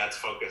to me, that's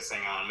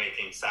focusing on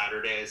making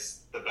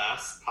Saturdays the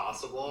best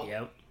possible.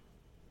 Yep.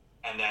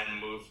 And then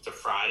move to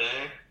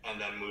Friday,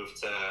 and then move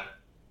to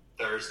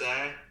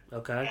Thursday.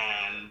 Okay.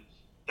 And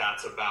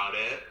that's about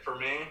it for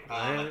me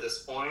at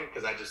this point,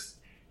 because I just,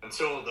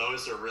 until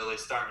those are really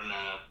starting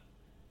to,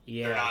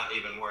 they're not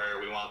even where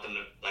we want them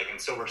to, like,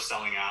 until we're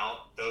selling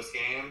out those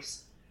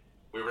games,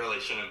 we really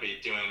shouldn't be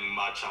doing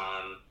much,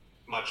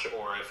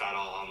 or if at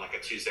all, on like a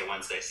Tuesday,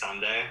 Wednesday,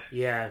 Sunday.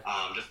 Yeah.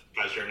 Just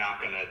because you're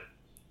not going to,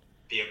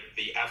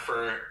 the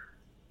effort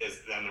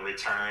is then the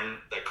return,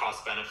 the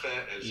cost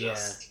benefit is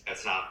just,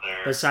 it's not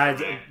there.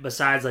 Besides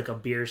like a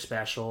beer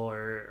special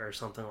or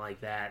something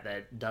like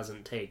that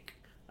doesn't take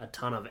a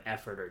ton of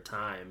effort or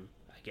time,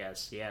 I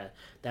guess. Yeah,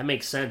 that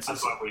makes sense.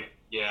 That's what we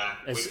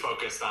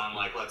focused on,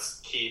 like, let's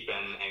keep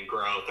and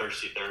grow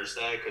Thirsty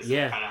Thursday, because we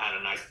kind of had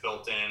a nice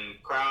built-in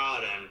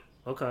crowd, and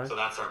so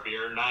that's our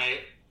beer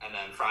night. And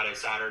then Friday,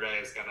 Saturday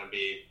is going to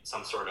be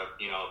some sort of,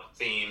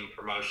 theme,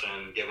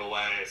 promotion,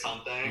 giveaway,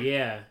 something.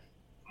 Yeah.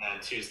 And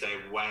then Tuesday,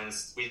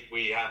 Wednesday,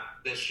 we have,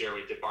 this year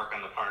we did Bark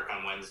on the Park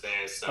on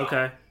Wednesdays. So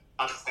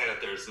not to say that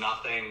there's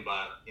nothing,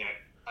 but,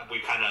 we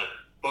kind of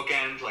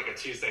bookend, like a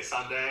Tuesday,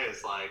 Sunday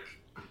is like,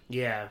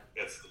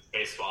 it's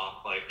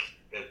baseball. Like,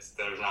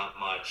 there's not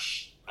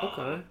much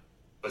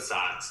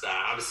besides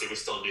that. Obviously, we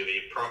still do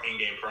the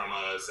in-game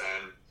promos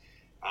and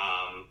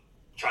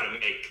try to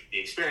make the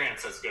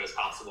experience as good as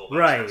possible. But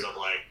in terms of,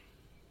 like,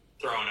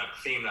 throwing a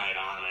theme night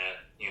on it,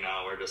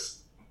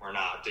 we're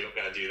not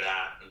going to do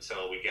that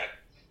until we get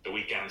the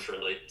weekends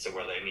really to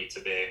where they need to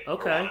be.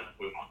 Okay.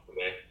 We want to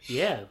be.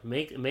 Yeah,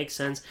 makes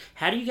sense.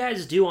 How do you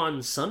guys do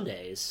on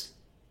Sundays?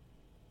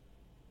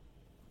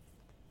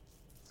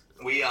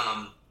 We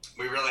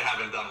really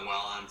haven't done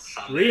well on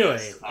Sundays.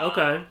 Really?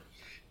 Okay.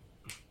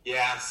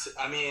 Yes,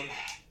 I mean,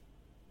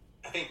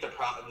 I think the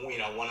problem,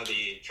 one of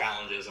the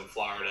challenges in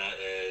Florida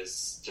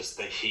is just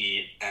the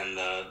heat and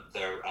the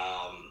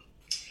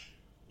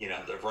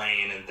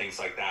rain and things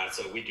like that.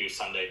 So we do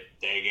Sunday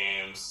day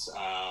games.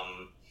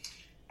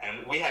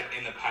 And we had,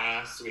 in the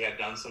past, we had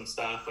done some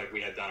stuff, like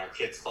we had done our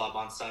kids club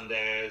on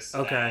Sundays.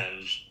 Okay.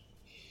 And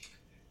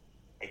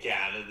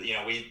again,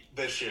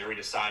 this year we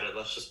decided,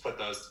 let's just put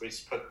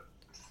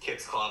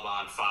kids club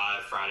on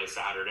 5 Friday,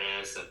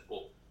 Saturdays, and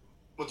we'll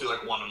do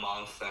like one a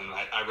month. And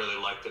I really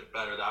liked it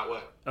better that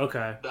way.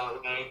 Okay.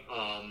 That way.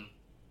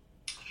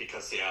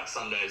 Because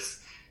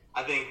Sundays,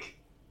 I think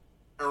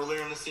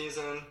earlier in the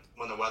season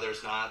when the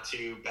weather's not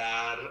too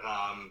bad,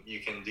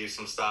 you can do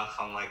some stuff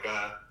on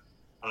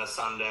on a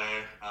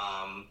Sunday,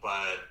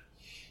 but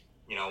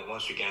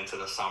once you get into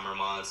the summer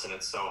months and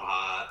it's so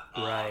hot,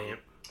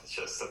 it's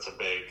just that's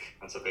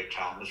a big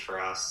challenge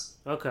for us.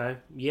 Okay,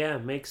 yeah,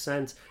 makes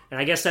sense. And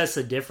I guess that's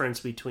the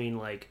difference between,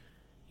 like,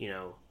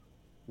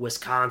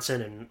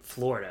 Wisconsin and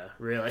Florida,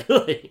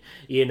 really.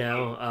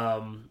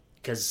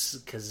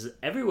 Because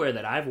everywhere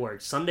that I've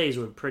worked, Sundays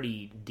were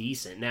pretty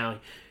decent. Now,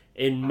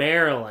 in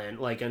Maryland,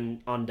 like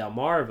on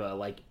Delmarva,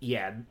 like,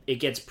 it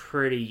gets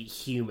pretty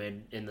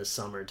humid in the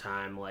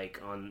summertime, like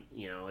on,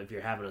 if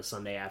you're having a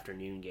Sunday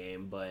afternoon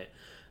game, but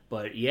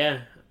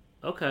yeah,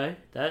 okay,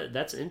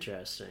 that's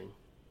interesting.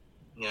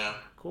 Yeah.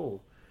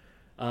 Cool.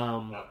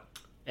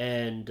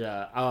 And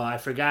I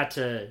forgot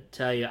to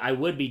tell you, I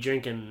would be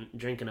drinking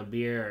a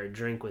beer or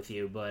drink with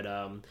you, but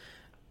I'm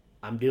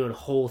doing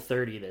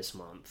Whole30 this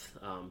month,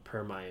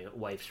 per my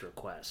wife's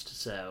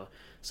request. So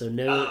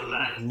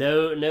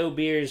no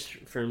beers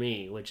for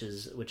me, which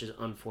is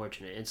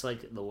unfortunate. It's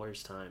like the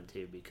worst time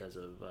too, because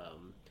of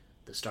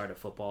the start of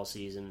football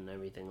season and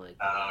everything like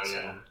that. Oh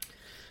yeah.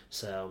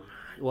 So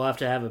we'll have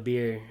to have a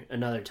beer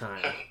another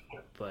time.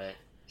 But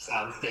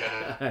sounds good.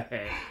 All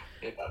right.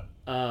 Yeah.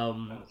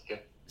 Sounds good.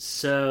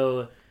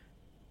 So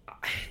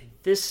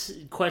this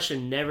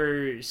question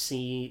never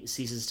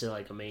ceases to,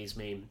 like, amaze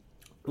me.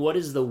 What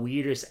is the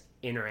weirdest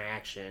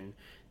interaction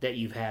that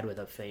you've had with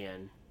a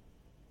fan?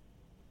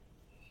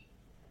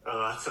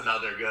 Oh, that's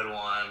another good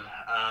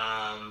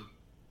one.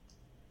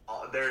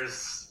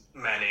 There's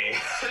many.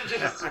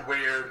 Just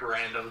weird,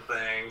 random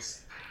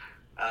things.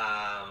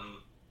 I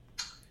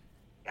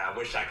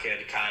wish I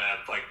could kind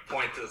of, like,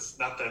 point to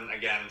nothing,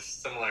 again,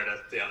 similar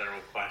to the other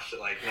question.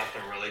 Like,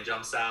 nothing really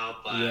jumps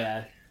out.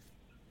 But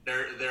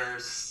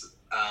there's...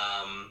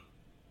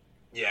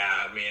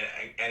 I mean,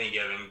 any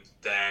given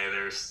day,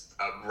 there's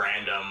a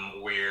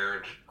random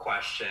weird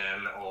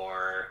question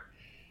or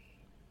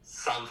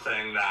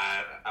something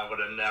that I would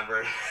have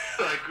never,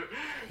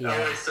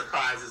 always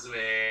surprises me.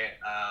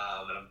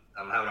 And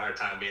I'm having a hard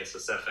time being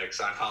specific,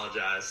 so I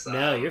apologize.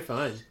 No, you're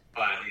fine.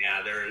 But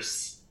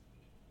there's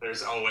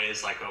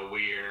always like a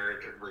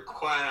weird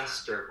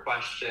request or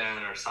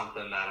question or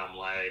something that I'm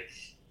like,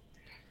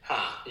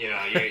 you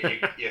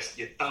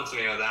stumped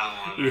me with that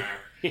one. Or,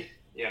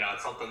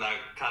 it's something that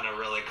kind of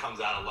really comes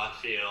out of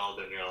left field,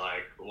 and you're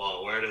like,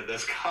 well, where did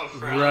this come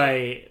from?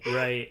 Right.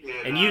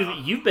 And know?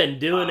 you've been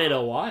doing it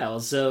a while,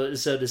 so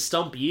to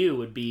stump you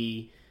would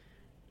be,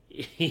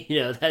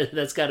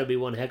 that's got to be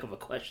one heck of a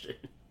question.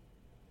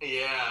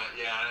 Yeah.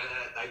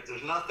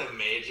 There's nothing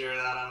major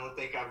that I don't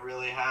think I've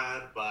really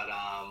had, but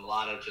a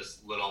lot of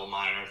just little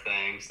minor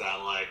things that,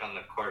 like, on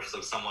the course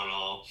of someone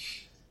will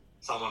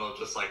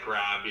just, like,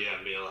 grab you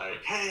and be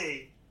like,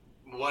 hey,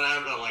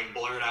 whatever, like,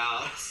 blurt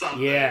out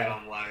something. Yeah. And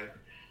I'm like,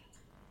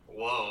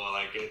 whoa,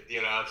 like,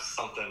 it's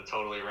something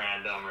totally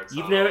random or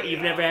You've something.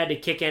 You've never had to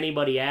kick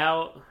anybody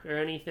out or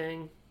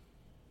anything?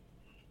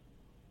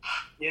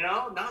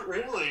 Not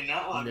really.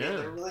 No, I mean, No.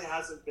 there really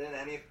hasn't been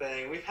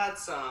anything. We've had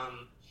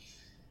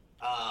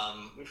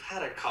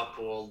a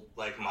couple,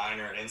 like,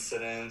 minor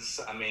incidents.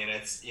 I mean,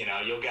 it's,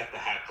 you'll get the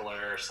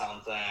heckler or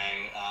something,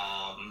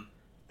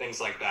 things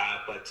like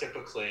that. But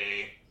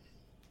typically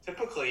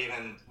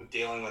even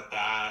dealing with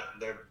that,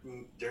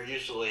 they're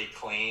usually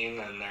clean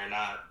and they're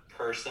not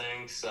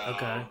cursing. So,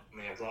 Okay. I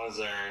mean, as long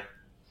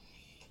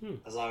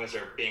as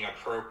they're being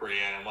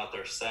appropriate in what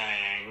they're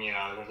saying,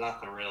 there's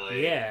nothing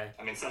really. Yeah.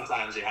 I mean,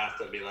 sometimes you have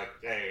to be like,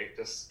 hey,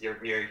 just you're.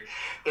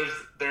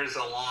 There's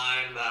a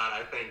line that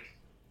I think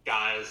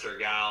guys or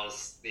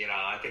gals,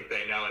 I think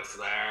they know it's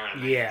there,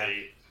 and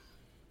they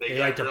They get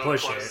like to real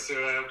push close it.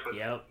 to it, but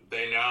Yep.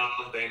 they know,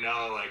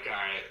 like, all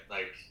right,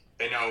 like,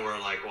 they know we're,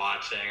 like,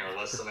 watching or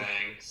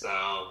listening.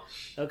 So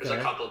Okay. there's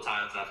a couple of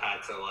times I've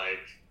had to, like,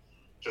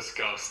 just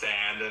go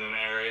stand in an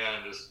area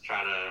and just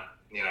try to,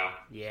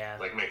 Yeah.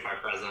 like, make my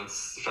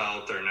presence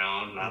felt or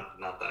known. Not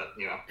that,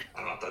 I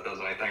don't know if that does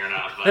anything or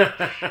not, but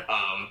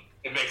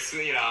it makes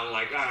me, I'm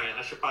like, all right,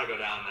 I should probably go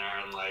down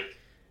there. And, like,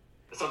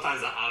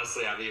 sometimes,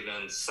 honestly, I've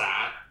even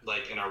sat,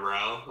 like, in a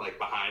row, like,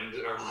 behind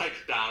or, like,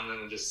 down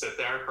and just sit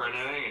there for an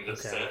inning and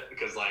just sit,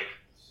 because, like,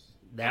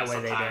 that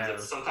way they know.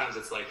 Sometimes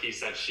it's like he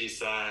said, she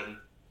said.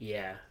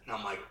 Yeah. And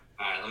I'm like,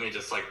 all right, let me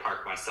just, like,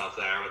 park myself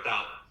there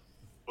without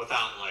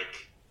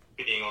like,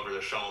 being over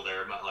the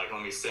shoulder, but, like,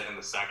 let me sit in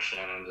the section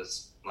and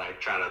just,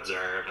 like, try to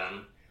observe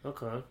and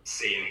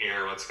see and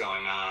hear what's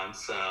going on.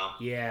 So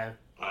Yeah.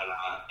 But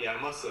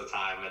most of the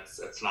time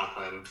it's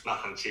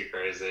nothing too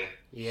crazy.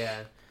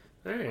 Yeah.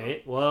 All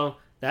right. Well,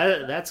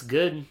 that's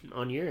good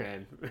on your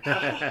end.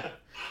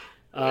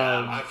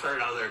 I've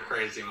heard other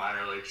crazy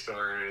minor league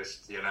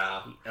stories,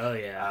 Oh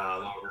yeah.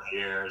 Over the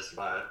years,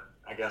 but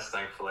I guess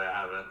thankfully I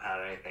haven't had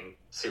anything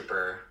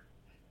super,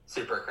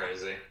 super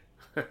crazy.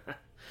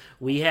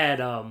 We had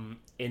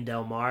in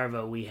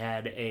Delmarva, we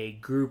had a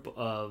group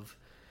of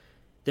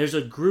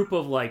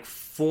like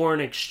foreign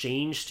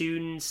exchange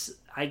students,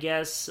 I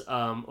guess,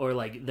 or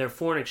like they're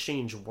foreign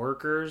exchange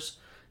workers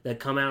that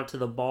come out to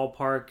the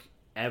ballpark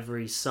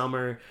every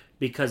summer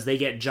because they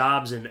get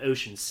jobs in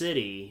Ocean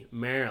City,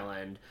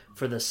 Maryland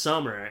for the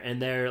summer,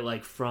 and they're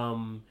like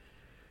from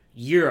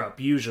Europe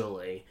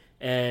usually,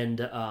 and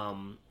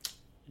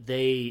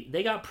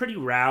they got pretty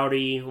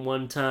rowdy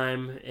one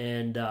time,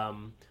 and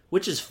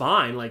which is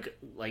fine,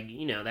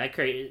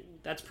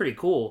 that's pretty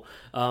cool,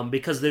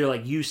 because they're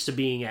like used to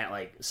being at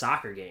like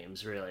soccer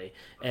games, really,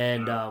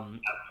 and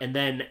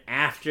then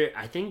after,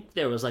 I think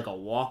there was like a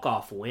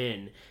walk-off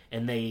win,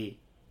 and they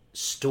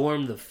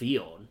stormed the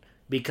field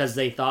because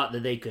they thought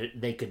that they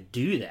could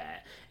do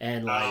that,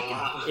 and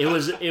like it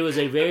was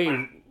a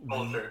very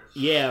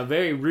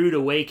very rude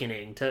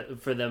awakening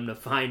for them to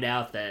find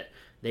out that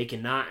they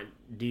cannot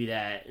do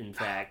that, in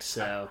fact.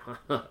 So.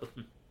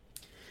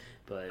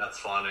 But that's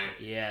funny.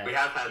 Yeah, we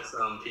have had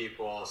some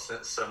people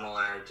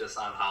similar just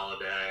on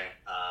holiday,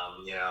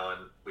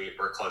 and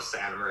we're close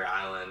to Anna Maria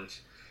Island,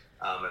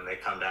 and they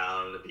come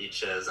down the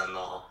beaches and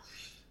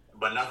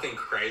but nothing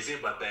crazy,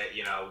 but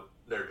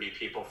there'd be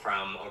people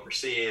from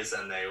overseas,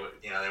 and they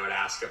would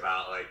ask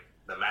about like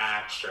the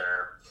match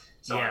or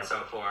so on and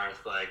so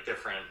forth, like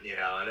different,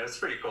 and it's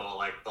pretty cool.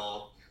 Like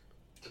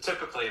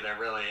typically they're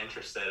really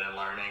interested in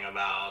learning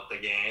about the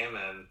game,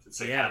 and it's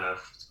a kind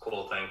of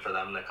cool thing for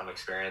them to come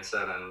experience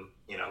it, and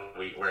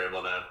we were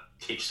able to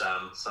teach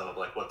them some of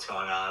like what's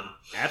going on.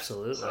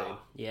 Absolutely. So,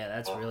 yeah,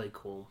 that's really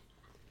cool.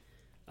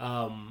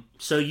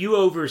 So you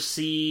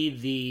oversee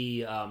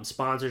the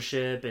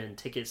sponsorship and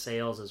ticket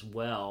sales as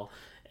well.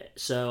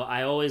 So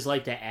I always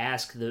like to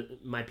ask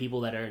my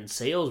people that are in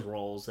sales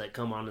roles that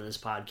come onto this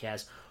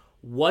podcast,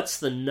 what's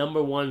the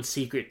number one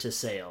secret to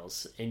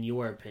sales in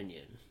your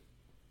opinion?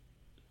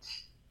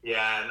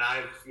 Yeah, and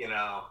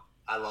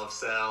I love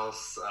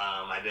sales.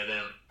 I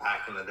didn't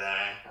back in the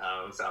day,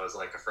 so I was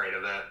like afraid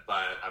of it,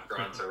 but I've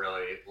grown to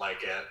really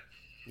like it.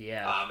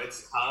 Yeah.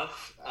 It's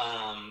tough.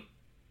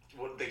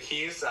 The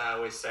keys I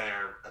always say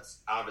are, that's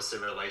obviously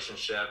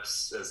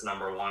relationships is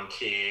number one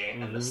key,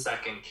 and the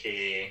second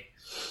key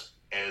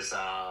is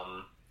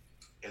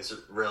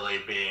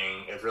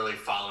really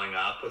following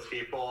up with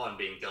people and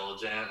being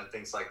diligent and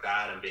things like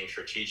that, and being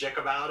strategic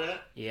about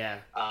it. Yeah.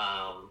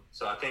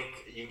 So I think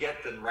you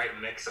get the right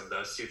mix of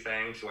those two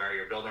things where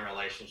you're building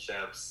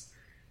relationships.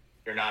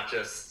 You're not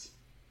just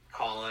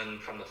calling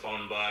from the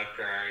phone book,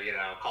 or, you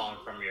know, calling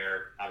from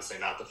your, obviously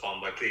not the phone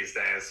book these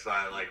days,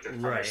 but like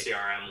from your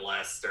CRM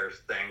list or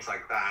things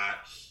like that.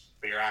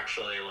 But you're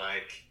actually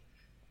like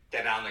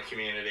getting out in the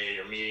community,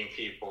 you're meeting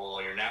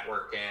people, you're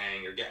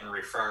networking, you're getting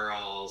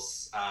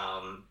referrals,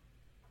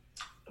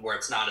 where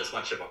it's not as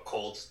much of a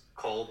cold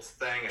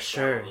thing. It's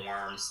more of a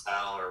warm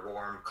sell or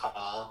warm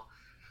call.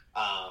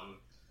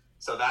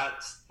 So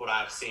that's what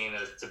I've seen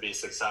as to be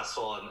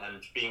successful,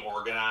 and being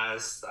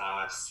organized.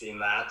 I've seen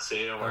that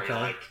too, where you're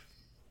like,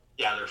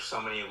 yeah, there's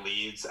so many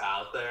leads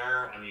out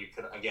there, and you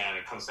could, again,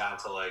 it comes down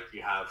to like,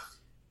 you have,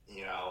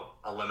 you know,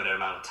 a limited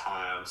amount of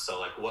time. So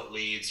like, what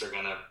leads are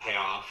going to pay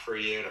off for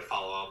you to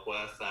follow up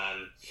with,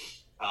 and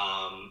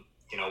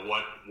you know,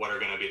 what are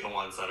going to be the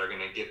ones that are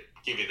going to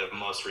give you the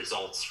most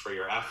results for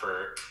your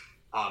effort,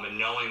 and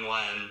knowing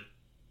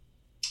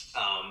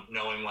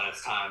when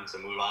it's time to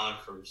move on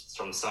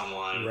from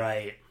someone,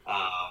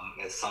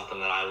 is something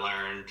that I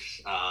learned,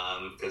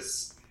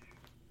 because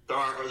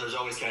there's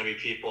always going to be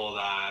people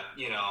that,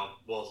 you know,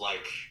 will,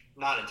 like,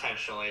 not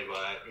intentionally,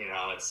 but, you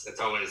know, it's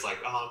always like,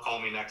 oh,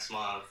 call me next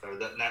month, or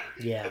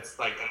it's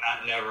like, and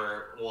that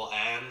never will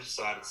end.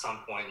 So at some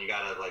point you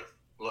gotta like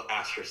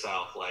ask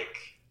yourself, like,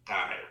 all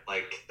right,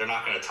 like, they're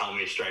not going to tell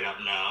me straight up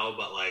no,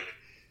 but like,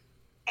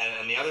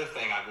 and the other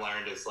thing I've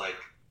learned is like,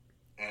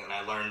 and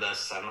I learned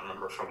this, I don't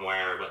remember from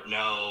where, but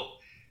no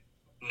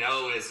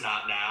is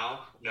not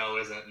now. No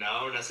isn't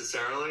no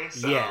necessarily.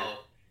 So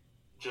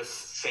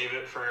just save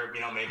it for, you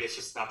know, maybe it's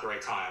just not the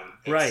right time.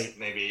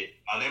 Maybe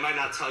they might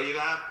not tell you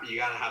that, but you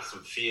got to have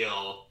some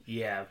feel.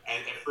 Yeah.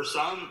 And for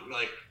some,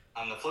 like,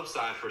 on the flip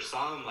side, for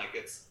some, like,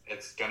 it's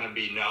going to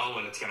be no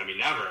and it's going to be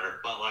never.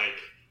 But like,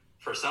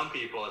 for some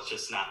people, it's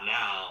just not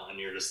now, and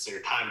you're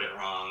timed it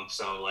wrong.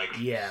 So like,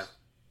 you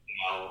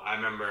know, I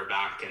remember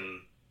back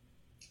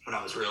when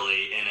I was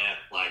really in it,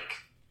 like,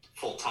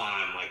 full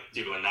time, like,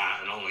 doing that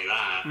and only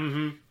that, you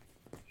know,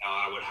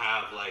 I would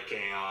have like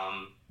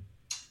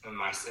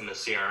in the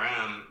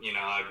CRM, you know,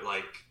 I'd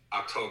like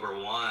October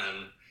 1,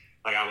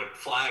 like I would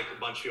flag a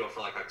bunch of people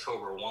for like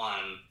October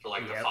 1 for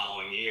like the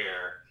following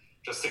year,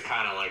 just to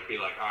kind of like be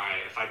like, all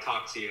right, if I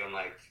talk to you in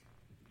like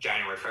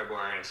January,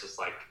 February, and it's just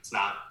like, it's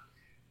not,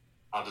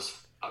 I'll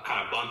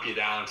kind of bump you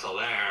down until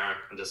there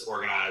and just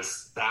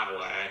organize that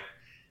way.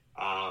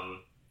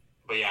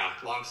 But yeah,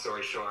 long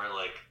story short,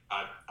 like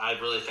I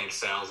really think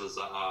sales is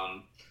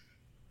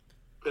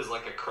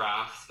like a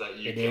craft that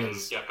you can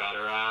get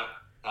better at.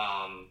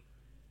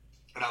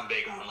 And I'm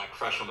big on like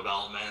professional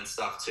development and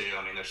stuff too.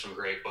 I mean, there's some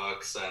great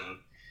books and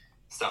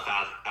stuff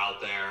out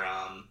there.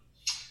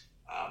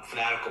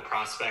 Fanatical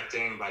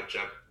Prospecting by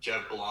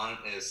Jeb Blunt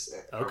is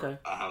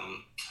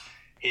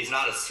he's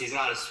not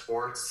a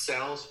sports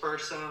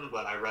salesperson,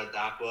 but I read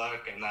that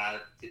book, and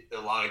that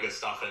a lot of good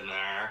stuff in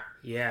there.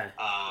 Yeah.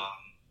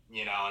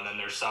 You know, and then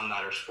there's some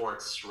that are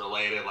sports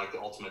related, like the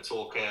Ultimate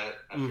Toolkit,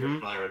 if you're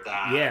familiar with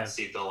that. Yeah.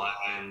 Steve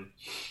DeLine,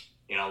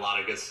 you know, a lot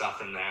of good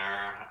stuff in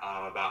there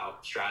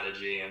about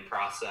strategy and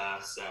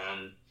process,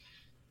 and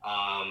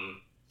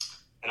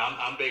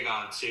I'm big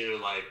on too,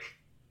 like,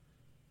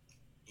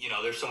 you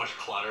know, there's so much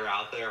clutter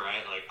out there,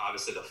 right? Like,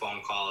 obviously the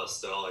phone call is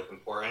still like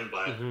important,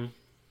 but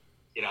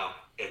you know,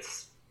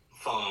 it's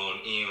phone,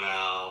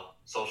 email,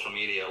 social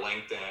media,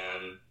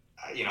 LinkedIn,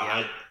 you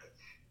know,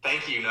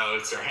 thank you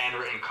notes or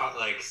handwritten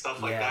like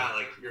stuff like that.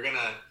 Like,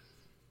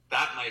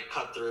 that might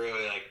cut through,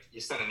 like, you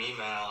send an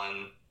email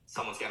and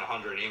someone's getting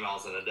 100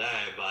 emails in a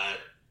day, but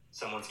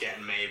someone's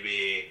getting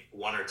maybe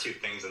one or two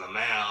things in the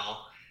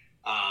mail,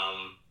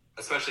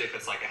 especially if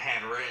it's like a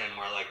handwritten,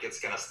 where like it's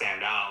going to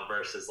stand out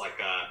versus like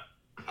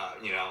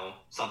you know,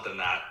 something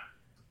that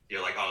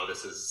you're like, oh,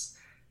 this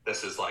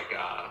is like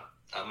a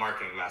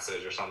marketing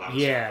message or something. I'm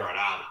just gonna throw it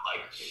out.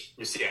 Like,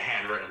 you see a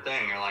handwritten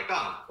thing, you're like,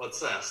 oh, what's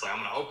this? Like,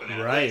 I'm gonna open it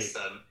at least.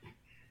 And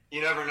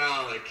you never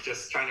know. Like,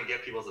 just trying to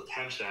get people's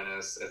attention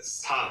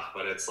it's tough,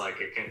 but it's like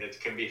it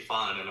can be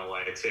fun in a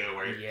way too.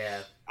 Where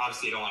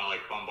obviously you don't want to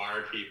like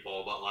bombard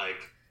people, but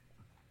like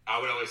I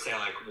would always say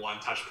like one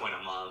touch point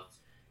a month.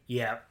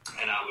 Yeah.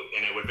 And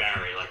it would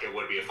vary. Like, it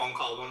would be a phone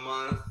call 1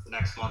 month. The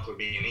next month would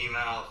be an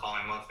email. The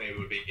following month maybe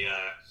would be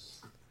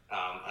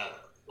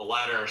a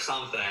letter or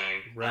something.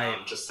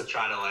 Right. Just to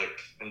try to like,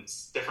 and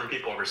different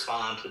people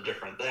respond to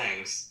different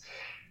things.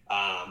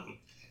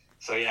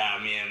 So yeah,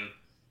 I mean,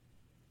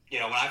 you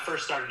know, when I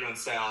first started doing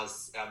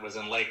sales, I was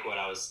in Lakewood.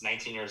 I was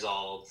 19 years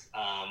old.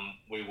 I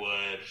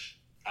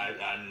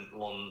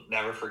will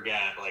never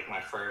forget like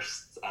my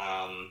first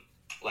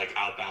like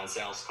outbound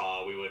sales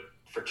call. We would,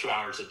 for 2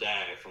 hours a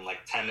day from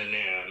like 10 to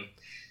noon,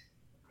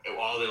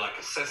 all the like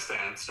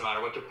assistants, no matter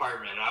what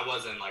department, and I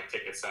wasn't like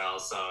ticket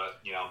sales, so,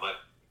 you know, but,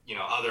 you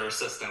know, other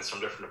assistants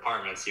from different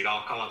departments, you'd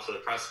all come up to the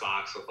press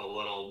box with a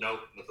little note,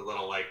 with a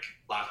little like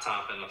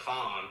laptop and the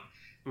phone,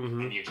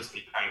 and you'd just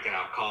be cranking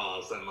out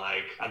calls. And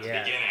like at the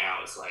beginning,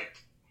 I was like,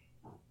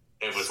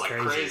 it was like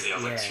crazy. I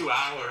was like, 2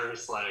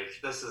 hours,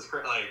 like, this is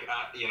like,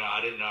 you know,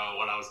 I didn't know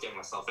what I was getting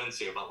myself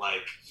into, but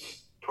like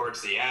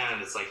towards the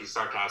end, it's like you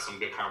start to have some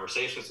good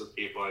conversations with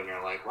people, and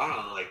you're like,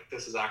 wow, like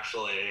this is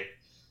actually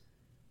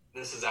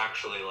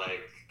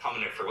like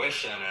coming to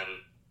fruition. And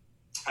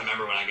I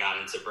remember when I got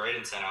into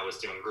Bradenton, I was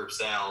doing group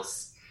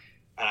sales,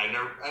 and I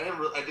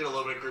did a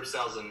little bit of group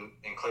sales in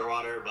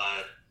Clearwater,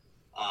 but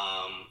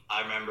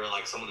I remember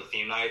like some of the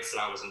theme nights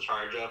that I was in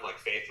charge of, like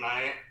Faith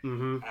Night,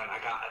 and I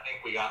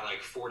think we got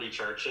like 40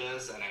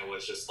 churches, and it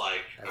was just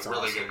like a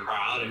really awesome. Good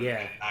crowd. And,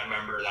 and I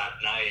remember that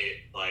night,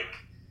 like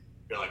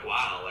you're like,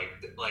 wow,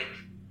 like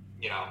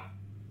you know,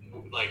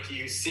 like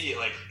you see,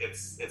 like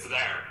it's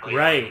there, like,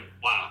 right? Like,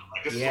 wow,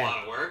 like this is a lot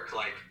of work,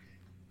 like,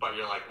 but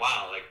you're like,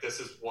 wow, like this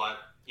is what,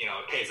 you know,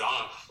 it pays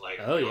off. Like,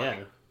 like,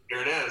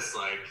 here it is,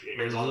 like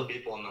here's all the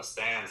people in the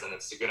stands, and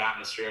it's a good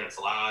atmosphere, and it's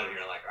loud, and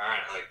you're like, all right,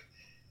 like.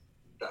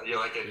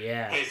 You're like,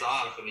 it pays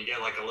off, and you get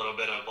like a little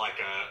bit of like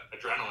a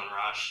adrenaline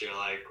rush. You're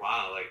like,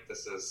 wow, like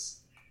this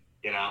is,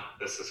 you know,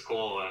 this is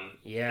cool. And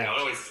you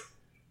know,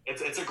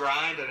 it's a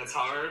grind, and it's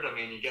hard. I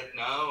mean, you get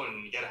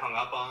and you get hung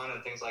up on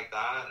and things like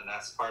that, and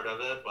that's part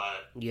of it.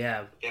 But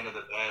at the end of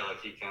the day, like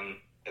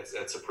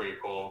it's a pretty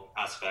cool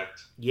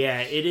aspect. Yeah,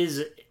 it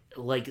is.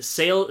 Like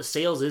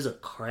sales is a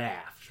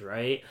craft,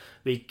 right?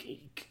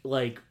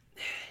 Like.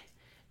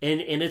 And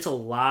it's a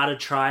lot of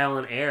trial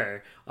and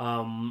error.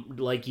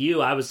 Like you,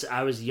 I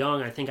was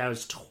young. I think I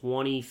was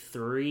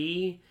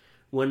 23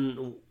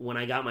 when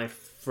I got my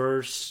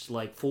first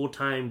like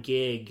full-time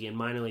gig in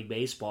minor league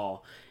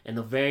baseball. And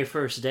the very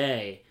first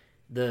day,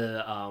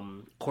 the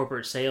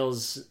corporate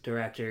sales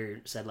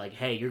director said like,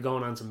 "Hey, you're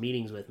going on some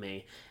meetings with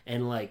me."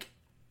 And like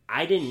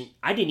I didn't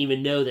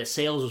even know that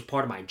sales was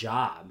part of my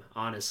job,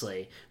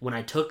 honestly, when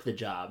I took the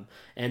job.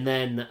 And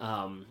then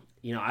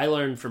you know, I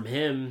learned from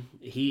him.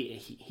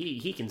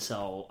 He can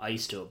sell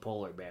ice to a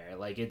polar bear.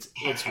 Like it's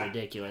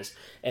ridiculous.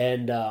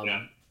 And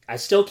I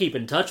still keep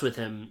in touch with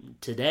him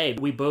today.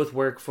 We both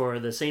work for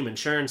the same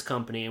insurance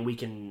company, and we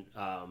can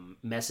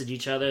message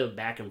each other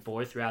back and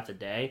forth throughout the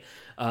day.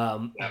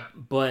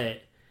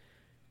 But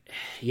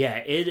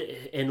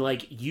and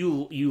like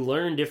you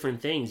learn different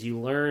things. You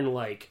learn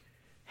like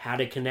how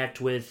to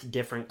connect with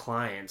different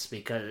clients,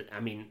 because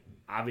I mean,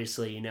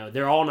 obviously, you know,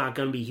 they're all not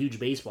going to be huge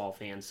baseball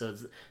fans, so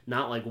it's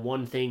not like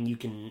one thing you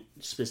can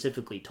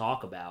specifically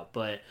talk about.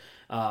 But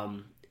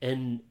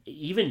and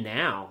even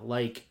now,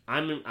 like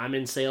I'm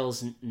in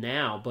sales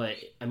now, but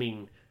I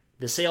mean,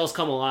 the sales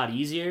come a lot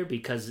easier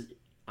because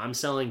I'm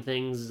selling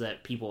things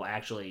that people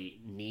actually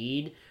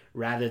need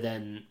rather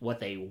than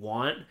what they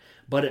want.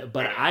 But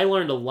I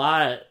learned a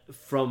lot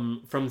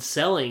from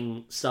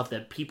selling stuff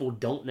that people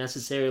don't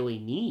necessarily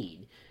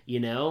need, you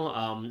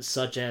know,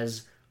 such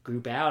as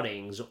group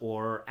outings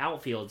or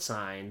outfield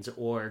signs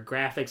or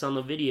graphics on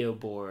the video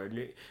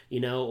board, you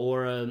know,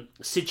 or a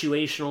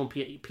situational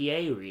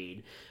PA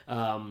read.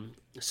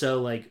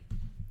 So like,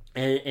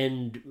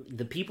 and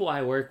the people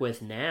I work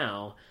with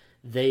now,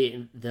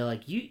 they're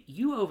like,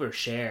 you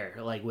overshare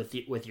like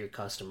with your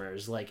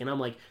customers, like, and I'm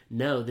like,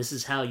 no, this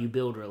is how you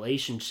build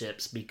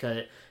relationships,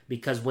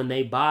 because when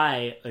they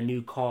buy a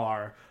new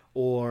car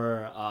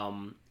or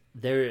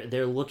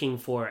they're looking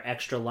for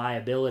extra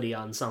liability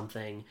on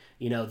something,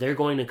 you know, they're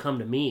going to come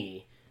to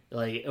me.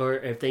 Like, or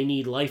if they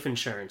need life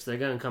insurance, they're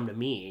going to come to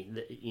me,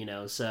 you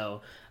know.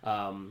 So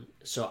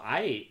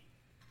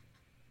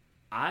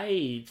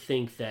I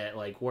think that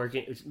like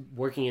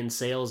working in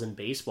sales and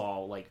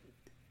baseball like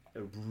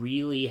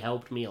really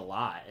helped me a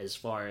lot as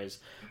far as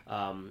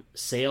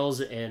sales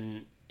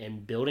and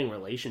building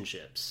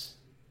relationships.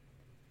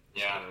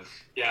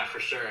 Yeah, for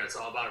sure. It's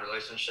all about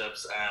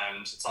relationships,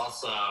 and it's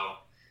also,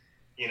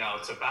 you know,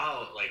 it's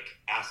about like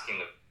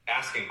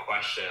asking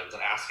questions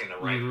and asking the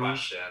right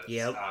questions.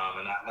 And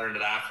I learned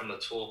that from the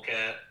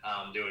toolkit,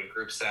 doing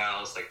group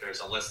sales. Like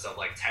there's a list of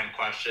like 10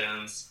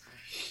 questions,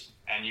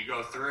 and you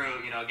go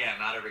through, you know, again,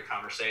 not every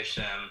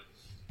conversation.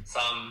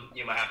 Some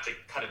you might have to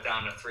cut it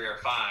down to 3 or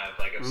 5,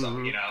 like if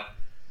some, you know,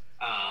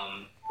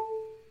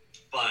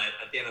 but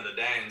at the end of the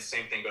day, and the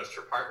same thing goes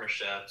for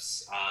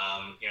partnerships.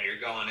 You know, you're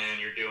going in,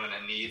 you're doing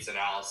a needs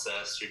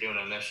analysis, you're doing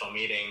an initial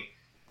meeting.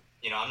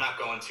 You know, I'm not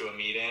going to a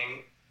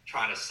meeting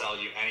trying to sell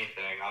you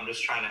anything. I'm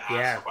just trying to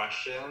ask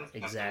questions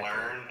and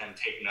learn and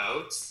take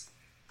notes.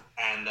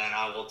 And then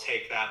I will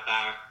take that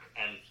back,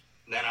 and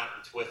then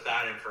with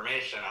that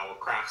information, I will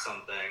craft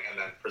something and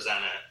then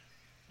present it.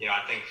 You know,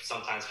 I think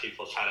sometimes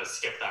people try to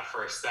skip that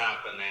first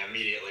step, and they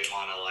immediately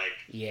want to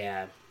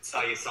like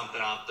sell you something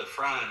off the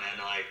front,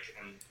 and like,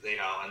 and you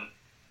know, and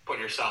put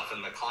yourself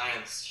in the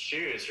client's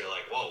shoes. You're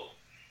like, whoa,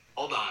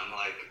 hold on,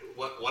 like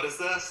what is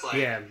this?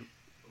 Like,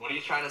 what are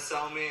you trying to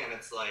sell me? And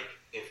it's like,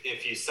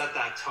 if you set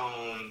that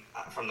tone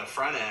from the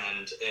front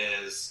end,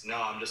 is no,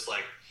 I'm just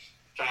like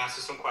trying to ask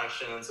you some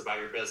questions about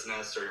your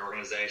business or your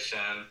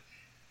organization.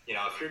 You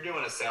know, if you're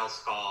doing a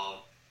sales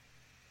call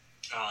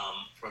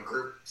from a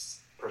group's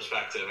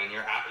perspective, and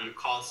you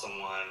call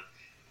someone,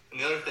 and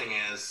the other thing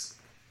is,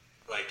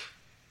 like,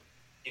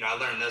 you know, I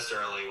learned this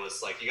early,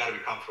 was like, you got to be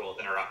comfortable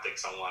with interrupting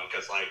someone,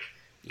 because like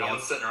no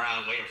one's sitting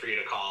around waiting for you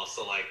to call.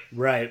 So like,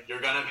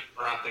 you're gonna be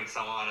interrupting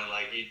someone, and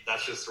like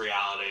that's just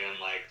reality. And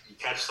like, you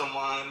catch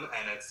someone,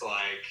 and it's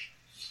like,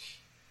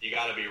 you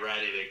got to be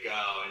ready to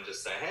go and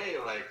just say, hey,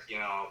 like, you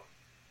know,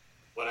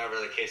 whatever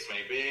the case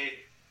may be,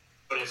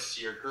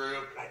 noticed your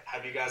group.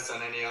 Have you guys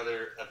done any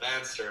other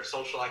events or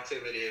social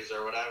activities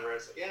or whatever?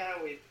 It's like, yeah,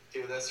 we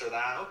do this or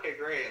that. Okay,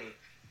 great. And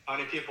how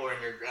many people are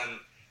in your, and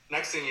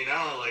next thing you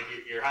know, like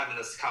you're having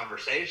this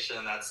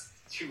conversation that's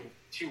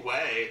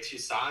two-way,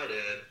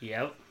 two-sided.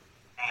 Yep.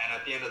 And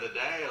at the end of the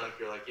day, like,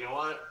 you're like, you know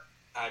what?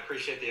 I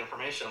appreciate the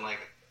information. Like,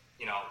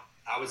 you know,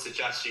 I would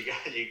suggest you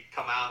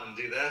come out and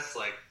do this.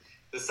 Like,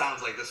 this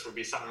sounds like this would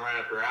be something right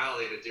up your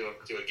alley to do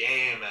a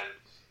game and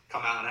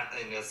come out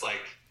and it's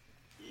like,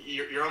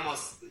 you're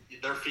almost,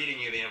 they're feeding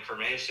you the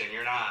information.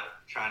 You're not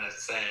trying to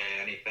say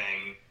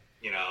anything,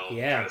 you know,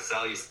 trying to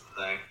sell you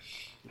something.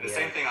 And the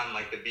same thing on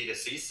like the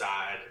B2C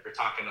side, if you're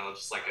talking to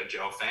just like a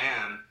Joe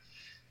fan,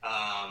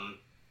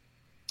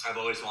 I've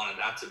always wanted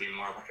that to be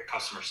more like a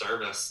customer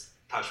service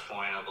touch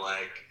point of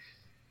like,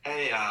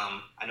 hey,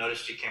 I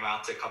noticed you came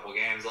out to a couple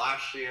games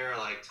last year.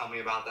 Like, tell me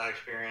about that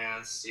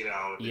experience. You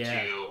know,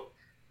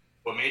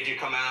 what made you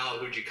come out?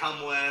 Who'd you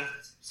come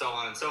with? So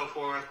on and so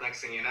forth.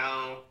 Next thing you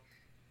know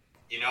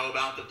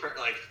about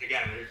like,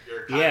 again,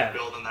 you're kind of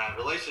building that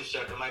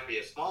relationship. It might be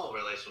a small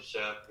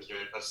relationship because you're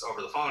just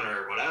over the phone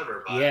or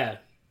whatever. But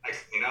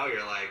next thing you know,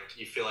 you're like,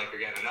 you feel like you're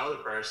getting to know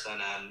the person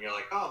and you're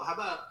like, oh, how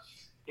about,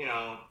 you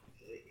know,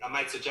 I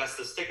might suggest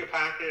this ticket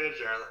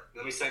package or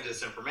let me send you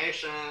this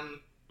information.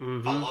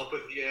 Follow up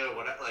with you,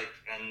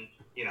 and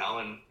you know,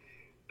 and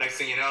next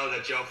thing you know,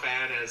 the Joe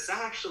fan is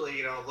actually,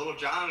 you know, little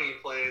Johnny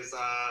plays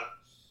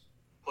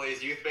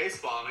youth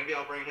baseball. Maybe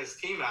I'll bring his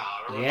team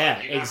out. Or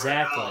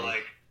exactly. Know,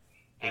 like,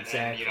 and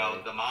you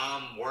know, the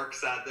mom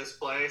works at this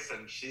place,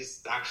 and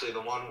she's actually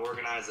the one who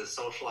organizes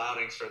social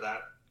outings for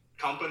that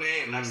company.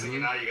 And next thing you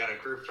know, you got a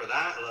group for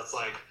that. And that's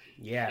like,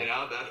 you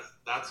know,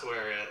 that's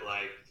where it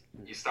like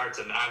you start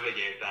to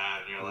navigate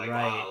that, and you're like,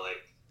 wow,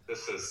 like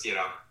this is, you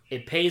know.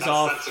 It pays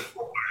off.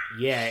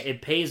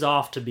 It pays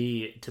off to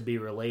be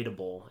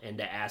relatable and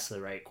to ask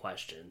the right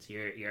questions.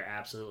 You're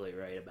absolutely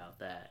right about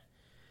that.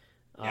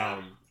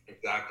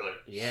 Exactly.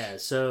 Yeah.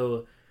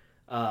 So,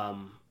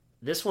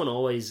 this one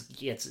always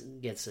gets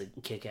a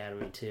kick out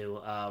of me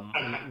too.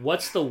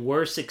 What's the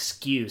worst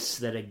excuse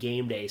that a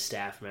game day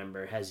staff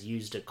member has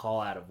used to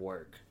call out of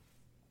work?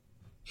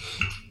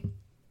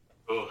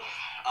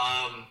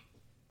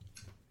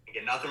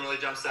 Again, nothing really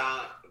jumps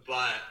out,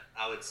 but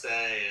I would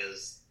say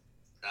is.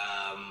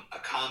 A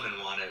common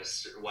one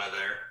is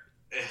weather.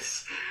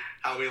 Is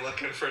how we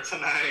looking for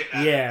tonight?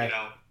 At, you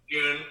know,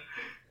 June.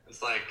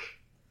 It's like,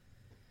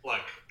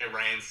 look, it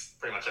rains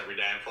pretty much every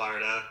day in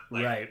Florida.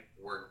 Like,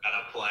 we're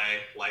gonna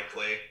play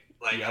likely.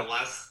 Like,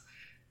 unless,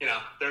 you know,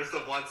 there's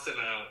the once in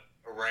a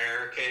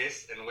rare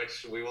case in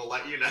which we will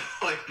let you know.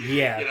 Like, you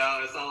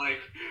know, it's not like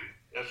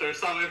if there's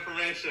some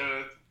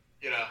information,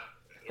 you know,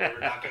 we're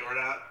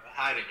not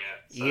hiding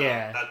it. So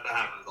that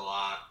happens a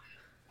lot.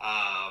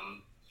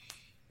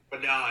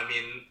 But no, I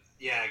mean,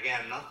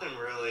 again, nothing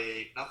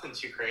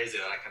too crazy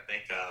that I can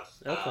think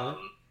of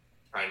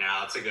right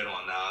now. It's a good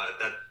one though.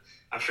 That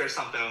I'm sure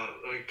something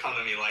will come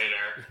to me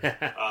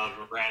later of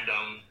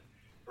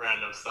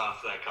random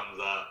stuff that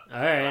comes up.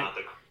 All right,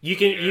 you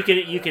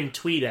can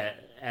tweet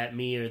at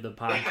me or the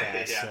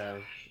podcast.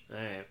 So, all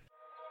right.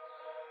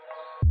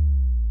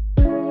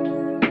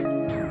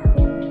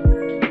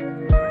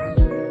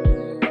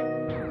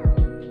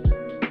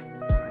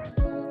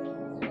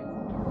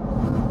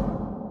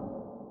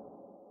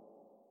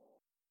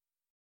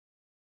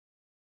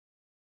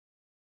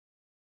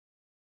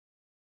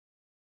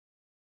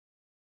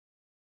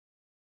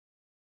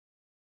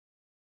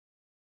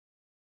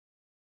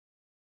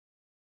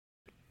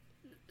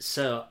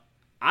 So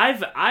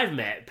I've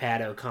met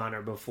Pat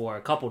O'Connor before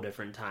a couple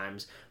different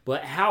times,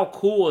 but how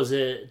cool is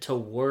it to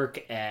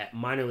work at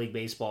minor league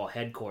baseball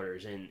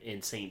headquarters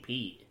in St.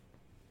 Pete?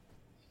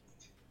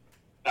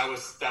 That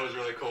was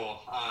really cool.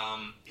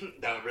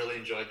 I really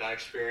enjoyed that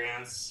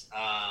experience.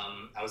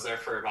 I was there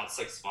for about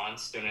 6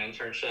 months doing an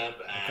internship,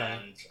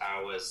 and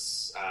I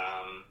was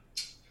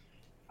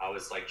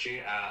like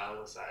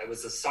it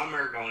was the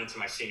summer going into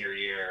my senior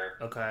year.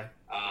 Okay.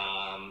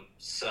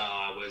 So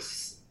I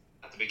was.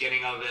 At the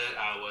beginning of it,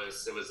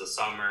 it was the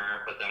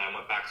summer, but then I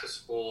went back to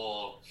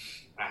school.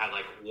 I had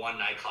like one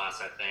night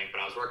class, I think,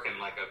 but I was working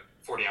like a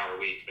 40-hour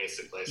week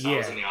basically. So I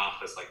was in the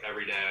office like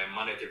every day,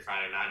 Monday through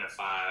Friday, 9 to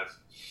 5.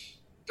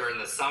 During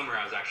the summer,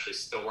 I was actually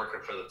still working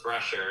for the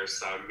Threshers.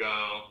 So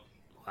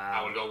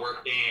I would go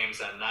work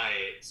games at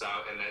night. So,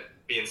 and it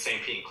being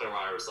St. Pete and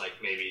Clearwater was like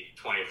maybe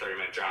 20 or 30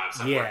 minute drive.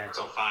 So I'd work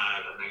until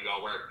 5 and then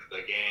go work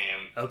the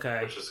game,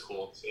 which was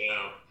cool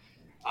too.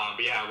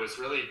 But it was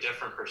really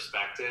different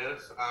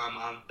perspective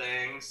on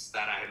things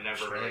that I had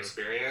never really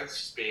experienced.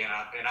 Just being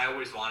and I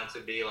always wanted to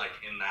be like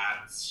in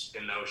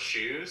those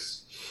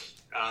shoes.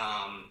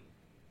 And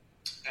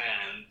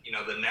you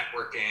know, the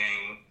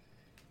networking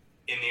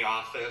in the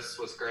office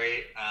was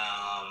great.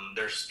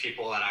 There's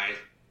people that I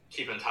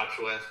keep in touch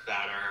with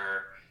that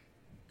are,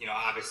 you know,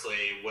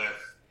 obviously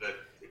with the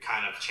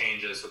kind of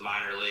changes with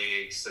minor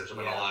leagues. There's been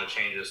a lot of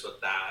changes with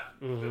that,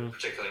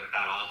 particularly with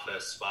that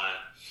office, but.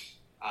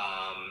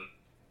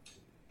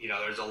 You know,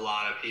 there's a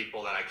lot of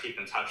people that I keep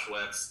in touch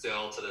with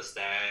still to this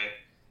day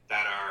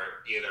that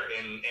are either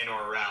in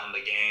or around the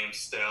game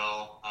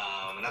still.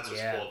 And that's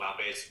what's cool about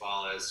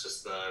baseball is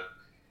just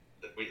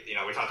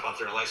we talked about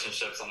the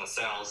relationships on the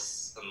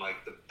sales and like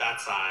that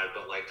side,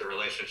 but like the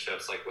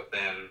relationships like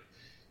within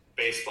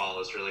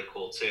baseball is really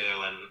cool too.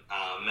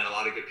 And met a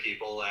lot of good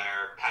people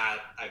there. Pat,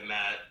 I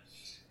met,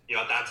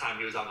 at that time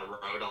he was on the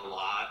road a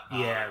lot.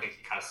 I think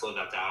he kind of slowed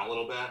that down a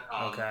little bit.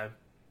 Okay.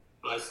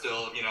 But I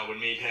still, would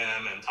meet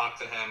him and talk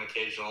to him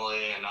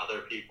occasionally and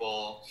other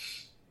people.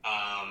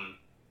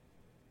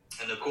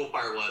 And the cool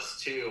part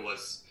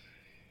was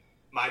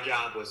my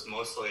job was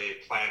mostly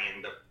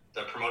planning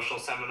the promotional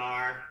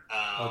seminar,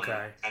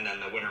 and then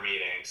the winter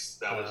meetings.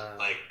 That was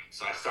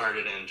so I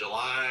started in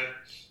July,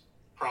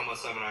 promo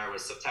seminar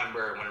was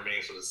September, winter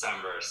meetings was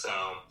December. So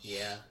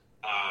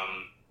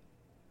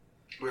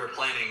we were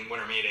planning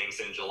winter meetings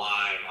in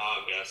July and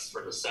August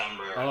for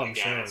December. Oh, and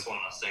again, it's one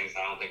of those things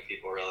I don't think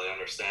people really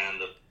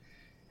understand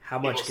how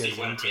much goes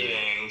into winter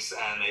meetings,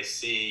 and they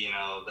see,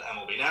 the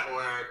MLB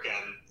Network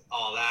and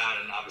all that,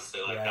 and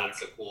obviously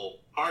that's a cool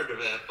part of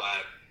it,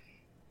 but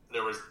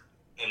there was,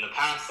 in the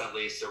past at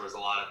least, there was a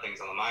lot of things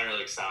on the minor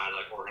league side,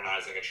 like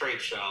organizing a trade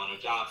show and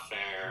a job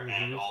fair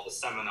and all the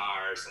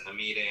seminars and the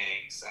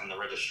meetings and the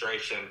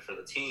registration for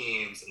the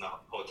teams and the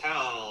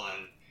hotel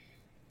and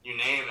you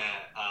name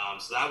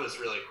it. So that was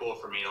really cool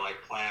for me to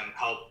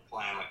help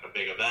plan like a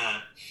big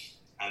event,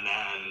 and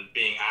then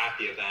being at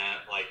the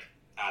event like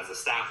as a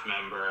staff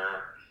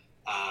member,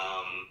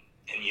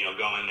 and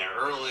going there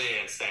early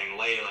and staying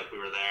late. Like we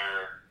were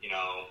there,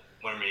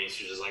 winter meetings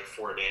was just like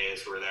 4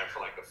 days. We were there for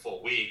like a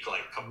full week,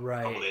 like a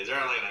couple days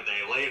early and a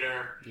day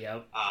later.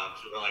 Yep.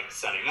 So we were like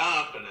setting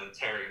up and then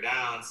tearing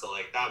down. So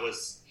like that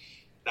was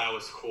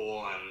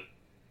cool, and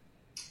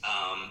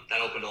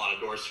that opened a lot of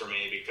doors for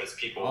me because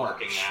people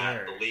working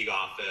at the league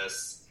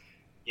office,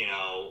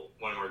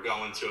 when we're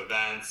going to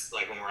events,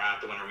 like when we're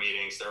at the winter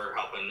meetings, they're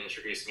helping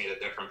introduce me to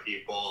different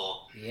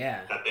people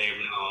that they've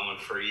known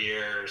for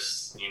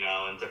years,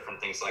 and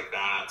different things like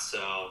that.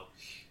 So,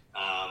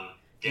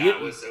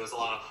 it was a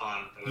lot of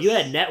fun. You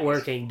had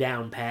networking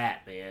down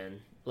pat,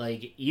 man.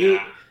 Like you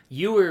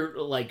were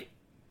like,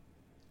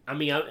 I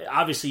mean,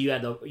 obviously you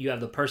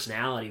have the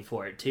personality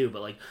for it too,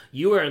 but like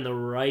you were in the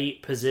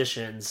right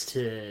positions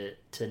to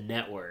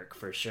network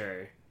for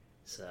sure.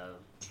 So.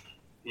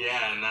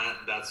 Yeah, and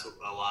that's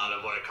a lot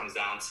of what it comes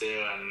down to.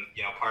 And,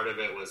 part of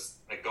it was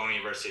like going to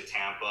University of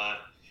Tampa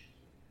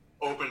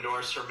opened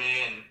doors for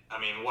me. And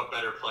I mean, what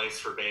better place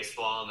for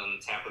baseball than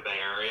the Tampa Bay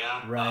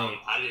area? Right.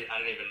 I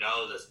didn't even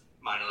know this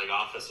minor league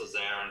office was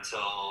there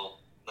until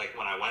like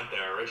when I went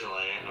there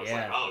originally. And I was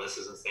like, oh, this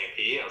isn't St.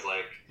 Pete. I was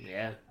like,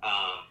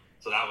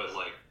 so that was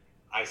like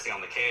icing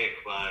on the cake.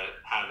 But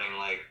having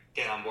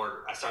get on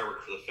board, I started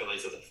working for the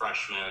Phillies as a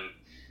freshman.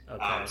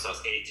 Okay. So I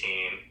was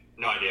 18.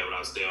 No idea what I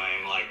was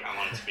doing. Like, I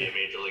wanted to be a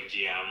major league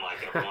GM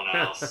like everyone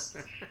else.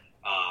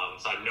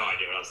 So I had no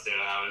idea what I was doing.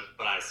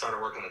 But I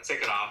started working in the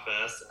ticket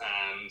office,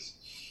 and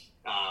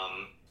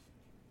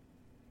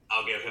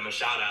I'll give him a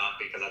shout out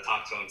because I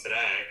talked to him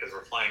today because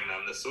we're playing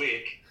them this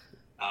week.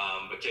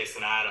 But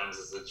Jason Adams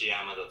is the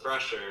GM of the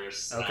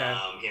Threshers. Okay.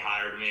 He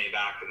hired me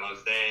back in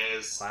those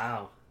days.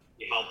 Wow.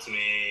 He helped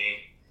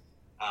me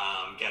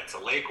get to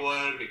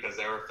Lakewood because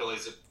they were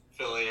Phillies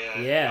affiliate.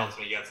 Yeah. He helped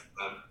me get to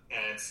them.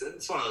 And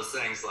it's one of those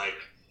things like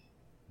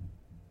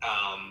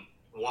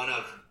one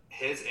of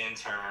his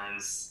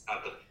interns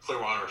at the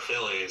Clearwater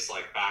Phillies,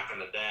 like back in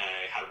the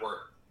day,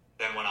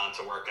 then went on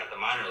to work at the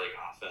minor league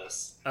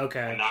office.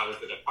 Okay. And that was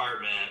the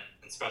department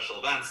and special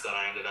events that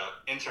I ended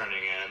up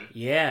interning in.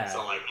 Yeah.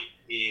 So like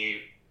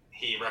he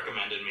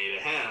recommended me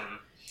to him.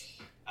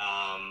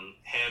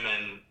 Him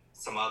and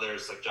some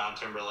others like John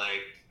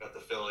Timberlake at the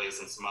Phillies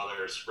and some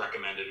others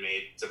recommended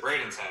me to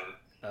Bradenton.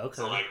 Okay.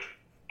 So like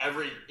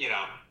every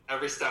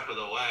step of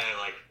the way,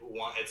 like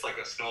it's like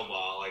a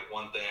snowball. Like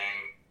one thing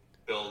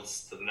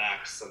builds to the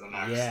next and the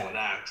next and the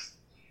next.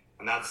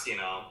 And that's,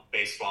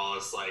 baseball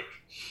is like,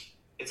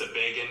 it's a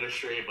big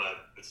industry, but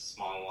it's a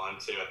small one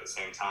too at the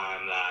same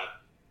time,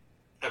 that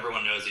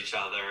everyone knows each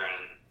other,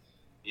 and,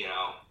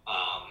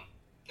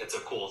 it's a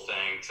cool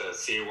thing to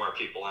see where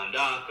people end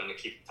up and to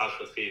keep in touch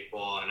with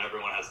people, and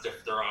everyone has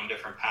their own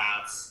different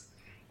paths.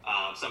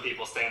 Some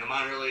people stay in the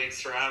minor leagues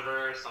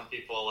forever. Some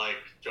people like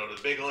go to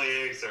the big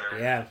leagues, or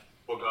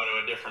will go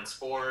to a different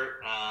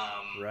sport,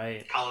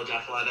 college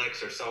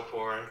athletics or so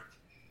forth.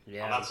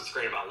 Yeah, that's what's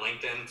great about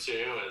LinkedIn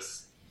too,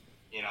 is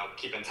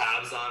keeping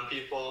tabs on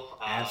people.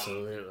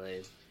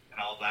 Absolutely,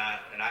 and all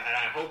that. And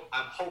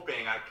I'm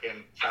hoping I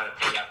can try to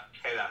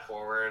pay that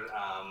forward.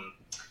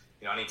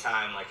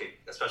 Anytime,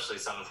 especially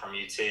someone from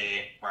UT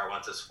where I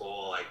went to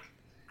school, like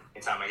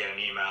anytime I get an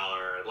email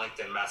or a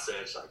LinkedIn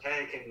message, like,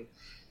 hey, can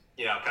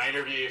I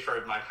interview you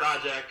for my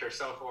project or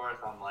so forth?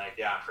 I'm like,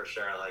 yeah, for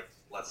sure. Like,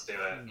 let's do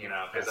it,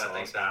 because I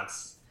think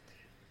that's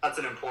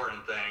an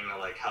important thing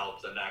to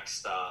help the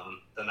next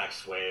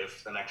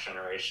wave, the next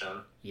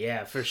generation.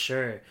 Yeah, for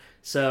sure.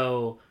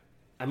 So,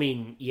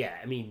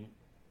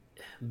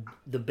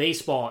 the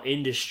baseball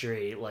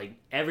industry, like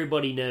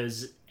everybody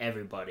knows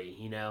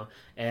everybody,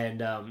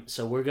 and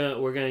so we're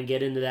gonna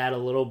get into that a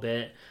little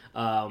bit,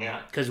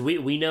 because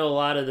we know a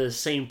lot of the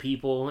same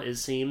people, it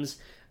seems.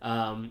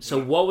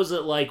 So what was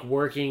it like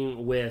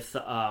working with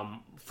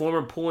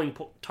former Pulling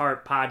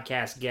Tarp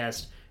Podcast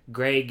guest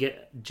Greg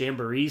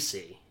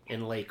Jamborisi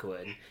in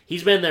Lakewood?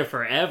 He's been there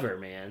forever,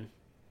 man.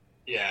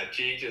 Yeah,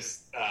 G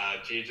just a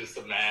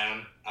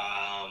man.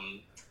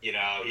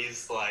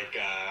 He's like,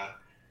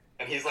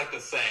 and he's like the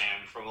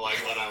same from like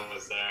when I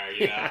was there.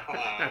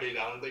 I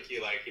don't think he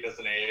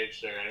doesn't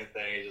age or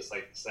anything. He's just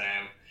like the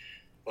same.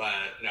 But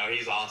no,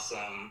 he's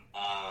awesome.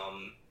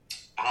 I'll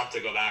have to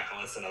go back and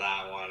listen to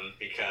that one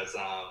because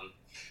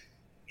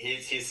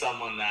he's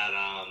someone that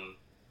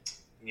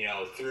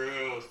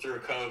through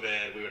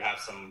COVID we would have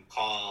some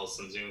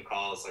Zoom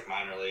calls, like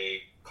minor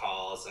league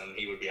calls, and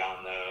he would be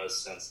on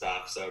those and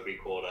stuff. So it'd be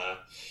cool to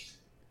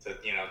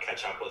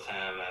catch up with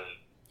him. And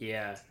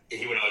yeah,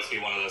 he would always be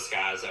one of those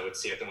guys I would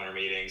see at the winter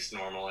meetings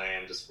normally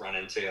and just run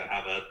into and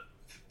have a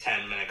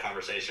 10-minute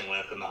conversation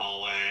with in the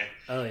hallway.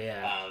 Oh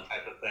yeah,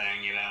 type of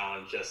thing,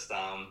 and just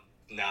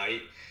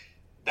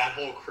that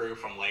whole crew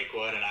from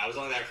Lakewood, and I was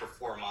only there for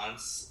 4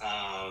 months,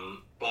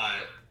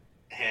 but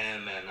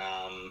him and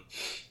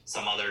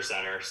some others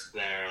that are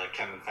there, like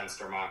Kevin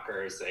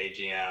Fenstermacher, the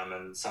AGM,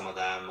 and some of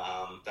them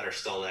that are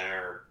still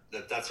there,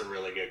 that's a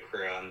really good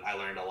crew, and I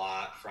learned a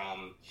lot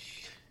from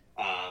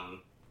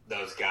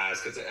those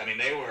guys, because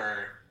they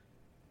were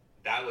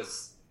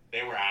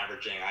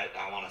averaging,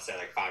 I want to say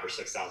like 5,000 or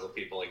 6,000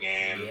 people a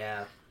game.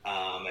 Yeah.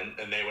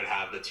 And they would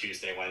have the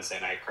Tuesday, Wednesday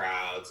night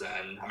crowds.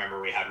 And I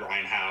remember we had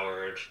Ryan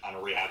Howard on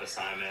a rehab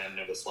assignment, and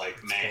it was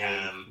like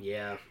mayhem.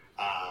 Yeah.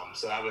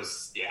 So that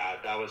was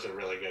a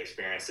really good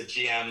experience. The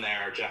GM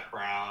there, Jeff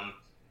Brown,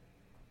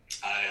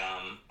 I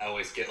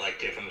always give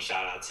him a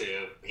shout out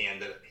too.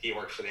 He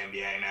works for the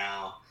NBA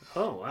now.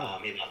 Oh, wow.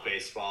 He loved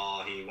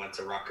baseball. He went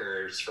to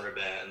Rutgers for a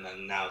bit, and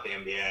then now at the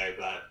NBA.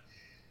 But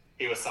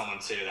he was someone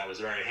too that was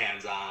very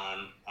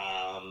hands-on,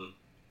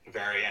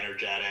 very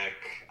energetic.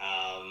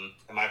 And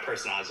my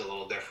personality is a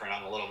little different.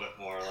 I'm a little bit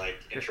more like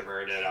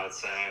introverted, I would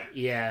say.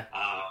 Yeah.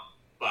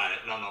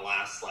 But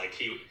nonetheless, like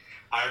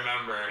I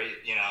remember,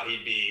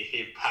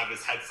 he'd have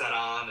his headset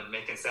on and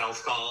making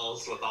sales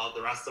calls with all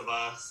the rest of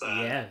us. And,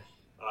 yeah.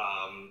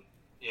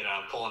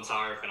 Pulling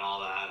tarp and all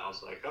that. And I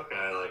was like,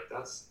 okay, like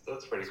that's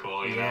pretty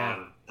cool, Yeah.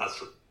 And that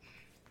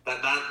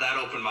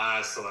opened my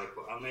eyes to like,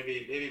 well,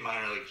 maybe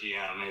minor league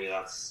GM, maybe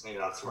that's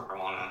where I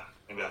wanna.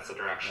 Maybe that's the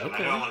direction.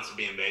 Okay. I know I want it to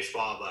be in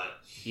baseball, but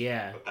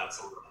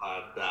that's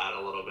that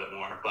a little bit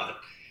more.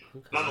 But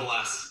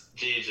nonetheless,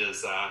 Gigi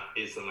is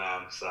he's the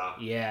man. So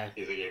yeah,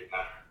 he's a good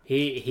guy.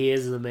 He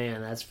is the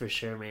man. That's for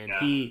sure, man. Yeah.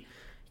 He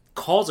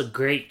calls a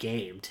great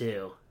game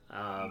too.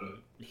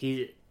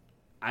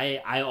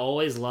 I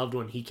always loved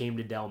when he came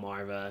to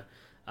Delmarva,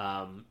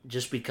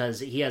 just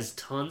because he has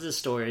tons of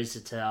stories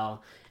to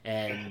tell,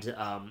 and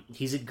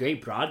he's a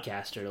great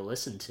broadcaster to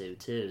listen to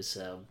too.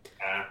 So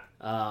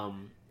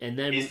and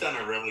then he's done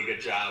a really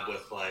good job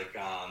with like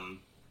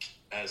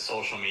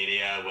social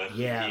media.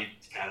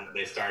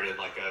 They started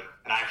like and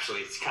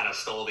actually kind of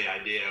stole the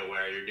idea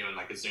where you're doing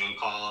like a Zoom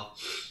call.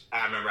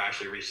 I remember I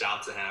actually reached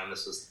out to him.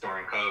 This was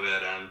during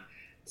COVID, and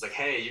it's like,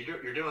 hey,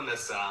 you're doing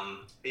this.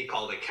 He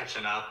called it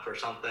Catching Up or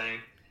something.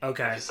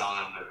 Okay. I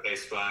saw him on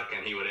Facebook,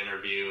 and he would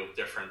interview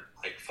different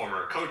like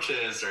former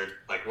coaches or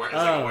like where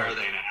are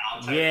they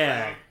now? Type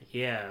thing.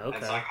 Yeah, okay.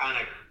 And so I kind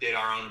of did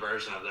our own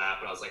version of that,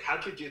 but I was like,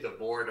 how'd you do the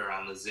border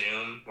on the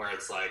Zoom where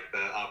it's like the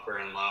upper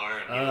and lower?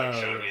 And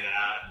he showed me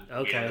that.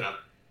 Okay. We ended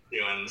up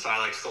doing, so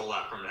I stole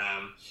that from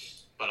him.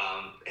 But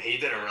he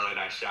did a really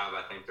nice job,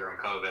 I think, during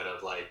COVID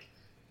of like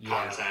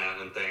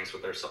content and things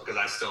with their, because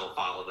I still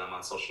follow them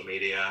on social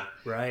media.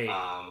 Right.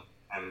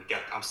 And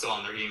I'm still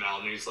on their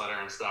email newsletter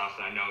and stuff.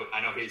 And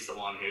I know he's the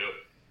one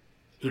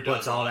who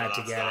puts all that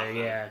together. Stuff,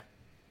 yeah.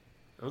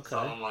 Okay. So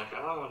I'm like,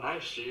 oh,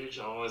 nice, huge.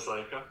 I'm always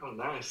like, oh,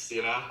 nice.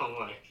 I'm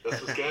like,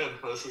 this is good.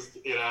 This is,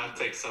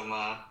 take some.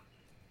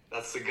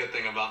 That's the good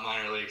thing about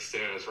minor leagues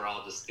too, is we're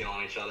all just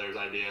stealing each other's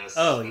ideas.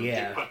 Oh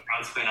yeah. Put our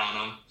own spin on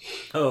them.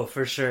 Oh,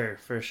 for sure.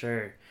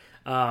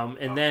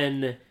 And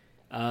then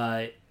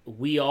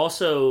we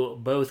also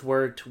both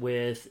worked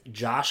with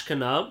Josh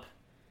Canup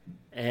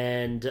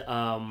and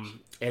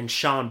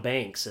Sean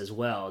Banks as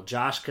well.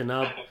 Josh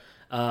Canup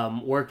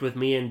worked with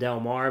me in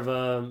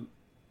Delmarva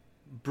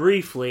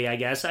briefly, I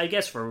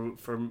guess for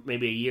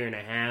maybe a year and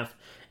a half,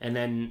 and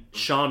then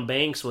Sean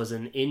Banks was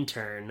an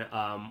intern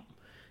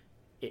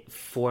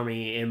for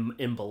me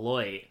in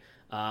Beloit.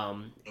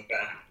 Okay.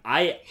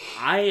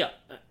 I'll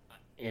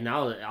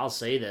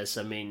say this.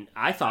 I mean,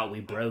 I thought we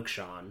broke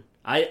Sean.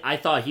 I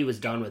thought he was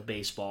done with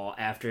baseball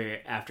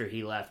after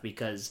he left,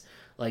 because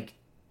like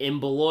in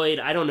Beloit,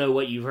 I don't know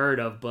what you've heard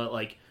of, but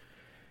like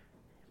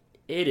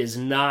it is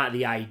not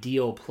the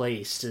ideal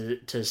place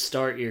to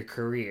start your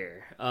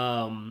career.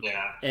 And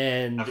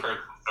I've heard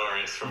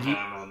stories from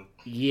him.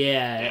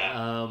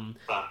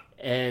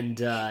 And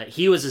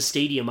he was a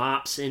stadium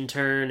ops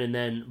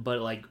intern,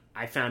 but like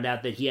I found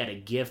out that he had a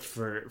gift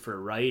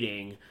for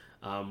writing,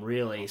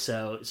 really.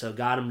 So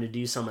got him to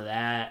do some of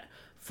that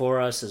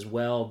for us as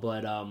well.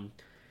 But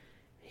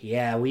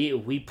yeah,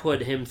 we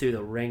put him through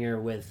the ringer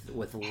with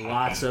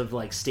lots of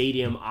like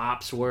stadium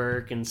ops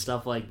work and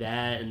stuff like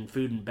that, and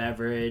food and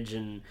beverage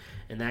and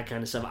that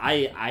kind of stuff.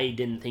 I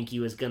didn't think he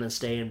was gonna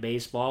stay in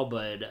baseball,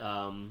 but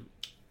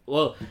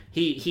well,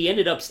 he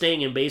ended up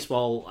staying in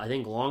baseball, I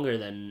think, longer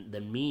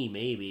than me,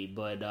 maybe.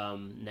 But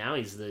now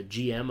he's the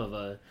GM of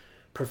a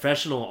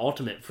professional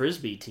ultimate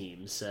frisbee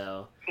team.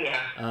 So, yeah.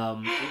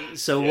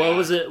 What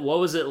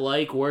was it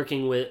like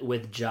working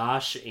with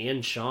Josh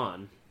and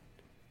Sean?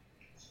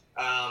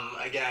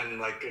 Again,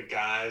 like good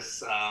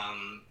guys,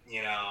 and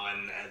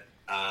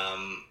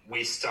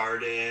we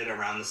started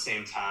around the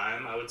same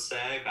time, I would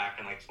say, back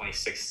in like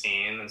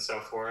 2016 and so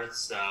forth.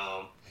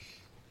 So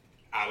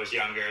I was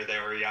younger, they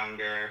were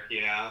younger,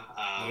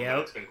 but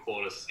it's been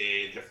cool to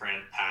see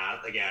different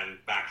paths. Again,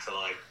 back to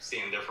like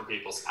seeing different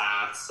people's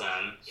paths.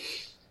 And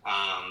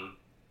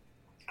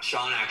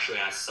Sean, actually,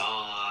 I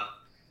saw,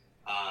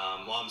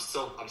 I'm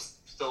still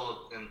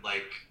in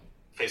like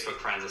Facebook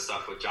friends and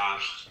stuff with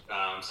Josh.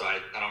 So I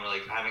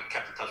haven't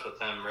kept in touch with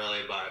him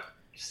really, but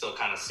still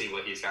kind of see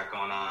what he's got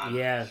going on.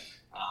 Yeah.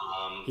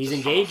 He's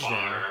engaged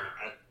now.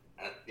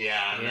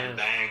 Then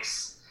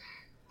Banks,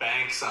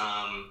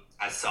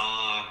 I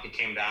saw he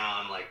came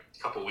down like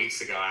a couple weeks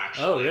ago,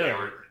 actually. Oh, really?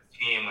 The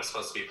team was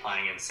supposed to be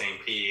playing in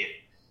St.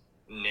 Pete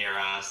near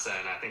us,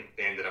 and I think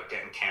they ended up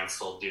getting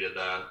canceled due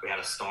to we had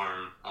a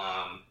storm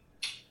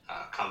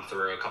come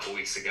through a couple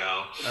weeks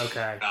ago.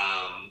 Okay.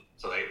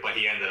 But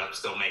he ended up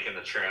still making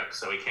the trip,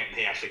 so he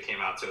actually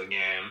came out to a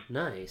game.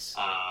 Nice.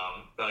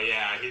 But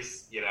yeah,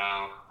 he's, it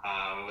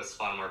was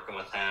fun working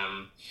with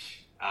him.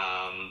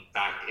 A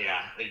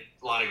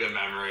lot of good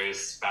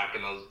memories back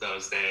in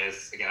those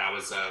days. Again, I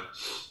was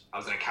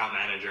an account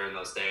manager in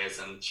those days,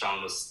 and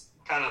Sean was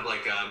kind of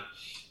like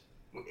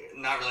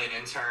not really an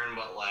intern,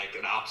 but like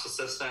an ops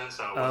assistant,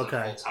 so it wasn't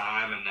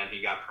full-time, and then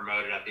he got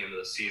promoted at the end of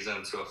the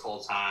season to a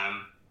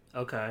full-time.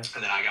 Okay.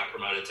 And then I got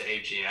promoted to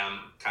AGM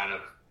kind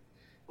of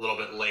a little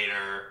bit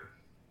later.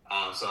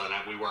 So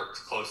then we worked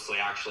closely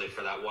actually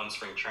for that one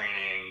spring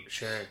training.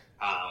 Sure.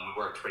 We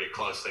worked pretty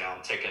closely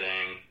on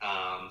ticketing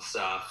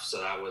stuff. So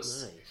that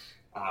was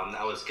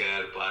that was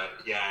good.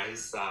 But yeah,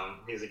 he's a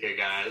good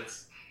guy.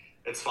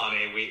 It's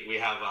funny. We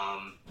have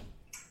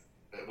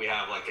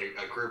like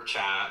a group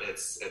chat.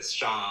 It's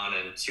Sean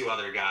and two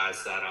other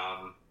guys that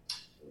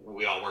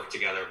we all worked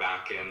together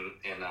back in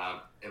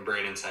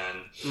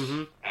Bradenton.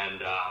 Mm-hmm.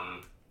 And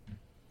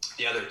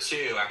the other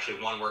two,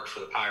 actually, one works for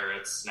the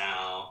Pirates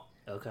now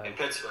in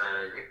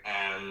Pittsburgh,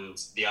 and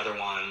the other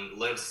one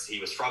he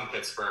was from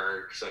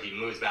Pittsburgh, so he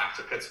moves back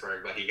to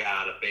Pittsburgh, but he got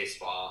out of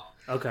baseball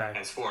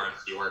and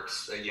sports. He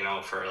works,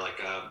 for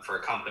for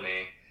a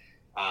company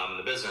in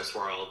the business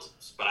world.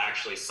 But I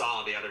actually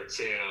saw the other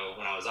two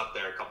when I was up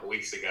there a couple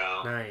weeks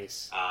ago.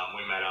 Nice.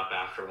 We met up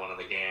after one of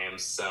the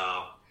games,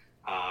 so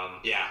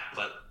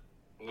but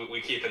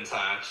we keep in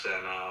touch,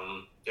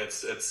 and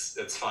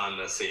it's fun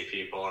to see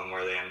people and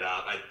where they end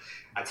up.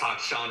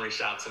 Sean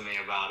reached out to me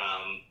about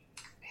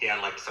he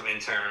had like some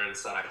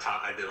interns that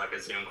I did like a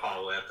Zoom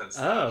call with and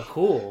stuff. Oh,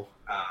 cool.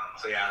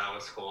 So yeah, that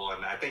was cool,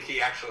 and I think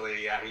he actually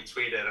he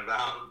tweeted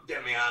about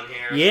getting me on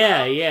here.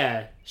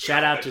 Yeah.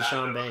 Shout out to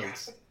Sean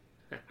Banks.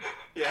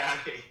 We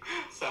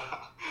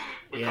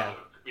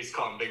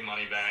call him Big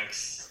Money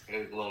Banks. A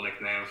little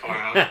nickname for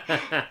him.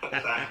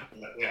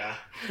 Yeah,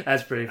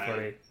 that's pretty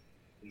funny.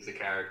 He's a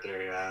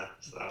character, yeah.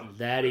 So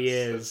that he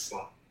is.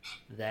 Cool.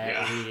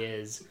 He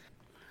is.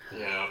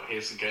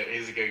 He's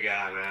a good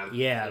guy, man.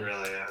 Yeah, he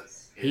really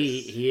is.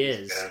 He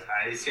is. Good.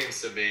 He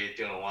seems to be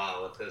doing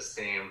well with his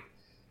team.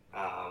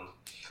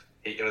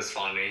 It was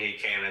funny. He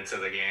came into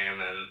the game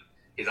and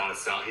he's on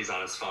his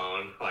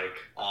phone, like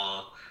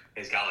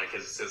he's got like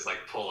his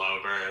like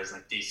pullover, his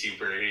like DC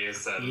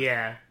Breeze, and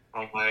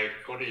I'm like,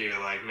 what are you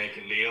like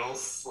making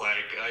deals?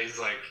 Like he's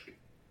like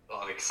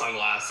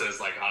sunglasses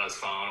like on his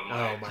phone.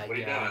 I'm like, what are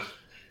you doing?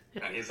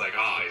 And he's like,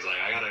 I'm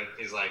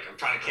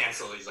trying to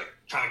cancel these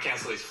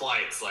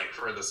flights like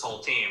for this whole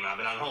team. I've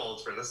been on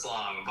hold for this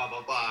long, blah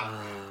blah blah.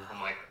 I'm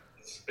like,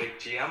 it's big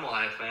GM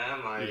life,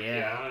 man. Like,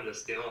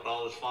 just dealing with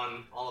all the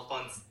fun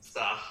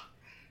stuff.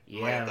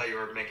 Yeah. Like, I thought you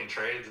were making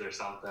trades or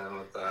something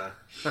with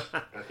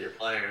your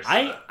players.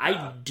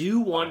 I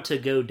do want to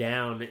go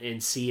down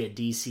and see a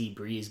DC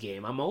Breeze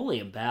game. I'm only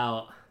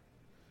about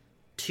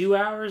 2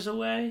 hours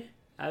away.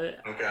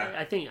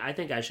 I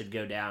think I should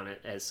go down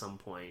at some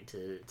point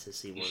to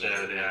see one of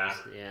those games.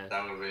 Yeah.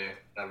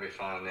 That'd be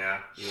fun. Yeah.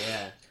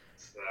 Yeah.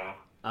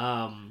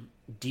 So.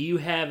 Do you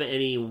have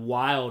any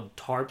wild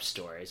tarp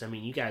stories? I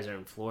mean, you guys are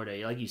in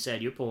Florida. Like you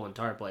said, you're pulling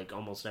tarp like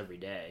almost every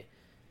day.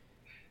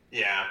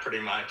 Yeah, pretty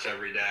much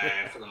every day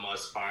for the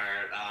most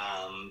part.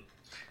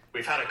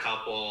 We've had a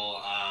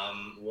couple.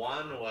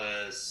 One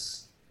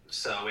was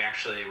we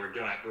were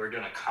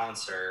doing a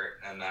concert,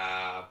 and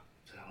I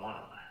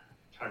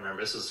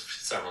remember this was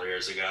several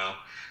years ago,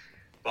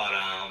 but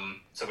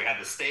so we had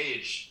the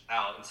stage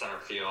out in center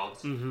field.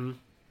 Mm-hmm.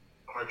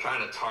 We're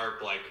trying to tarp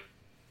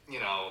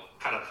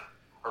kind of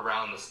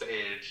around the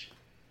stage,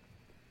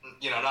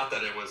 not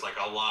that it was like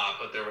a lot,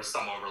 but there was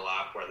some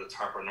overlap where the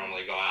tarp would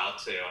normally go out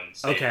to and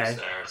stay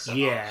there. So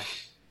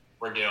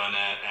we're doing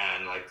it,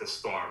 and like the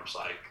storm's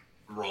like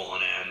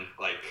rolling in,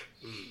 like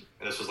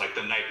and this was like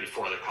the night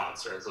before the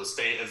concert. So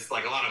it's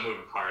like a lot of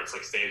moving parts.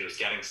 Like stage was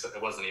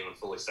it wasn't even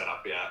fully set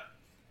up yet,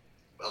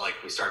 but like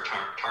we start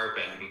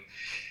tarping,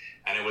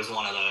 and it was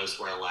one of those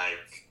where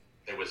like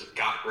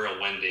got real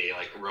windy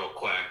like real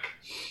quick.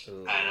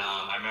 And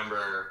I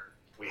remember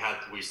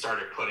we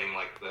started putting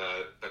like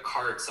the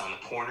carts on the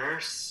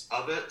corners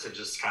of it to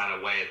just kind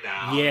of weigh it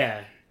down. Yeah.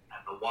 And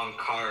the one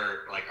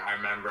cart, like I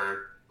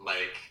remember,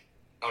 like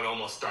it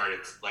almost started,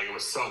 like it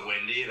was so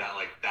windy that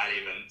like that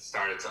even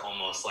started to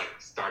almost like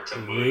start to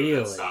move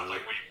and stuff.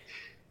 Like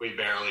we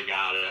barely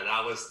got it.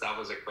 That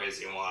was a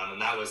crazy one,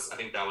 and I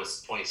think that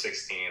was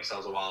 2016, so that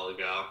was a while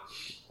ago.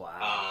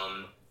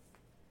 Wow.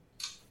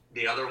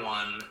 The other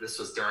one, this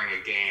was during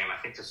a game.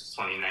 I think this was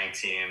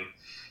 2019.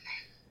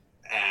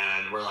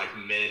 And we're like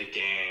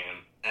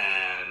mid-game,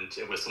 and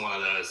it was one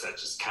of those that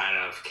just kind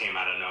of came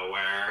out of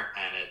nowhere,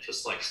 and it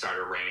just like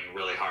started raining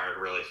really hard,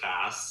 really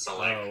fast. So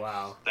like,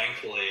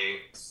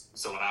 thankfully,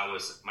 so when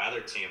my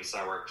other teams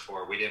I worked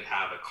for, we didn't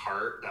have a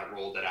cart that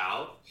rolled it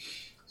out.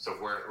 So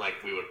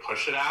we would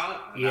push it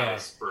out, and that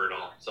was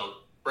brutal. So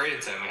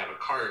Bradenton, we have a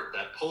cart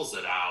that pulls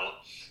it out,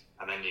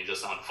 and then you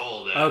just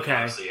unfold it.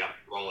 Okay. So you have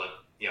to roll it.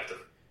 You have to,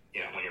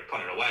 when you're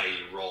putting it away,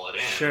 you roll it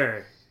in.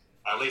 Sure.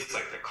 At least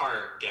like the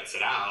cart gets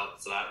it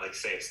out, so that like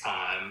saves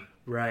time.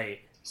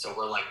 Right. So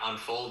we're like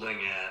unfolding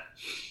it,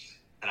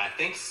 and I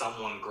think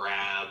someone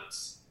grabbed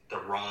the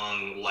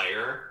wrong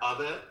layer of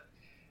it.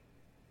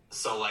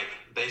 So like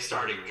they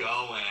started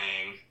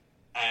going,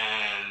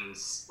 and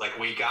like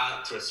we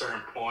got to a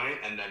certain point,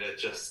 and then it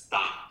just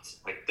stopped,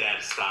 like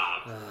dead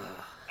stop.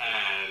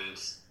 And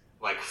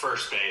like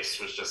first base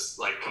was just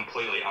like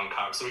completely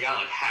uncovered. So we got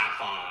like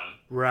half on.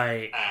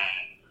 Right.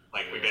 And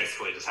like we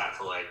basically just had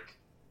to like,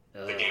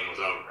 the game was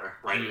over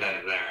right then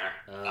and there.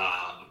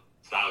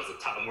 So that was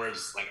the time. We're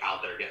just like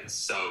out there getting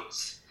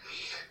soaked.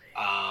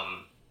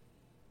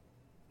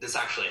 This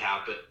actually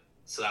happened.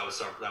 So that was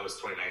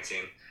 2019.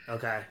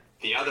 Okay.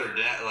 The other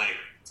day, like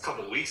a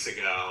couple weeks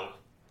ago,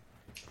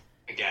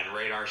 again,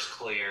 radar's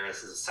clear.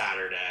 This is a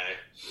Saturday.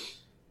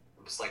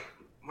 It was like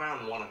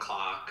around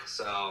 1:00.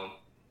 So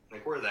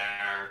like we're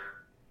there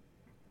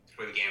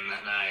for the game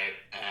that night,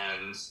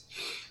 and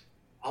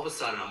all of a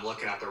sudden I'm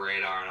looking at the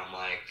radar, and I'm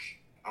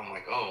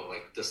like, oh,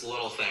 like this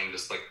little thing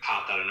just like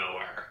popped out of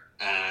nowhere,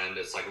 and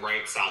it's like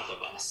right south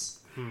of us.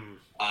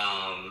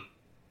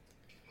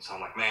 So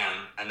I'm like, man,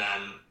 and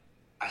then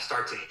I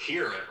start to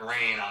hear it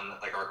rain on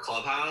like our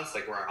clubhouse,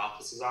 like where our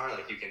offices are,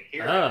 like you can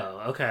hear it.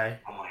 Oh, okay.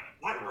 I'm like,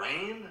 what,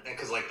 rain?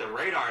 Because like the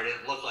radar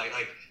didn't look like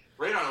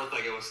radar looked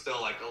like it was still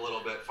like a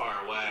little bit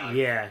far away,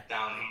 like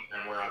down here,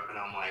 and we're up, and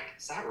I'm like,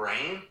 is that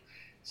rain?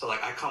 So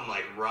like I come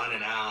like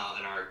running out,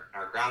 and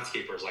our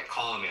groundskeeper's like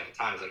calling me at the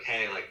time. He's like,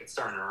 hey, like it's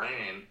starting to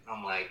rain.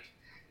 I'm like,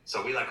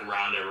 so we like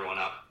round everyone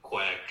up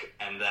quick,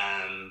 and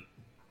then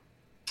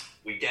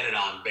we get it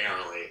on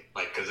barely,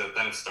 like because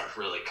then it starts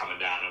really coming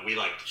down, and we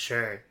like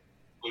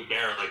we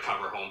barely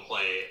cover home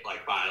plate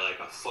like by like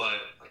a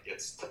foot, like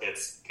it's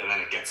and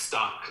then it gets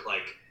stuck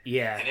like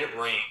and it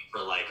rained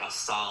for like a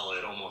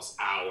solid almost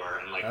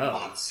hour, and like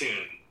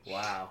monsoon.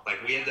 Wow.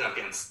 Like we ended up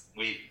getting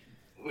we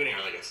didn't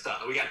really get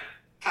stuck. We got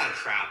kind of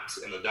trapped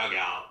in the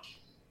dugout.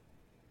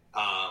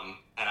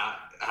 And I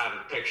have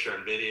a picture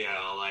and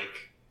video,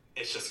 like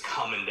it's just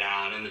coming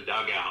down in the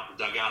dugout.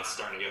 The dugout's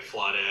starting to get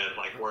flooded.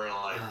 Like we're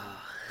like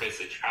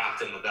basically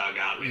trapped in the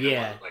dugout. We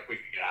didn't look like we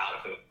could get out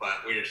of it,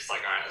 but we were just like,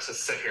 all right, let's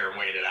just sit here and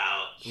wait it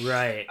out.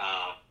 Right.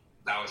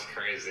 That was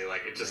crazy.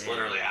 Like it just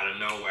literally out of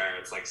nowhere.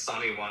 It's like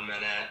sunny 1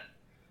 minute,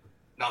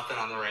 nothing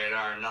on the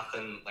radar,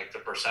 nothing, like the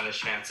percentage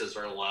chances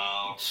are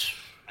low.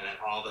 And then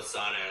all of a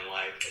sudden,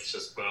 like it's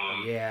just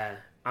boom. Yeah.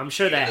 I'm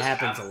sure that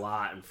happens a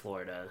lot in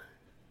Florida.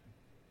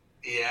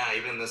 Yeah,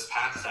 even this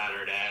past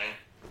Saturday,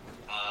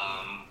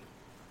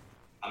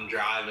 I'm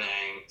driving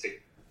to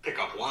pick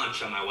up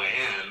lunch on my way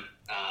in,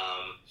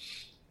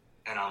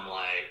 and I'm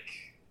like,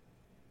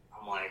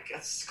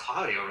 it's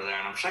cloudy over there,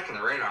 and I'm checking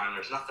the radar, and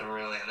there's nothing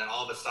really, and then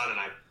all of a sudden,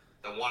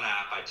 the one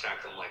app I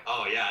checked, I'm like,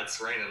 oh yeah,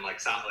 it's raining like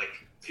south, like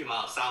a few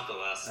miles south of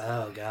us.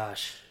 Oh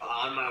gosh.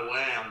 On my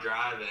way, I'm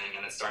driving,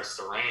 and it starts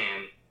to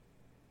rain.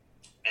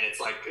 And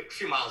it's like a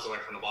few miles away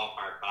from the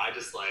ballpark, but I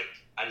just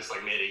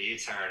made a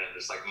U-turn and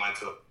just like went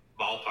to the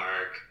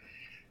ballpark,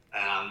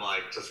 and I'm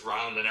like just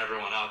rounding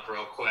everyone up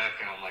real quick,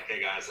 and I'm like, hey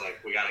guys,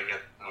 like we got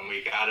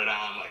it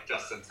on like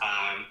just in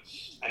time,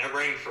 and it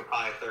rained for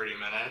probably 30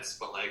 minutes,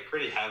 but like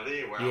pretty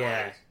heavy, where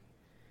like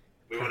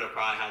we would have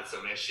probably had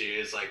some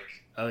issues, like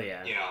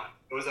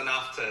it was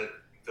enough to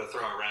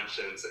throw a wrench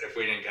in. If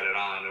we didn't get it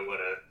on, it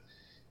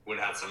would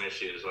have had some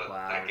issues with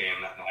that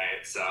game that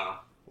night. So.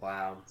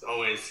 Wow. It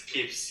always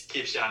keeps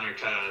you on your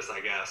toes,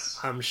 I guess.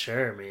 I'm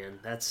sure, man.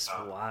 That's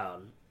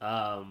wild.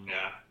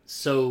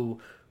 So,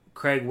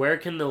 Craig, where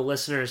can the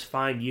listeners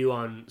find you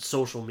on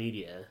social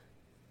media?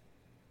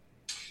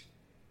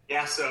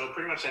 Yeah, so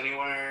pretty much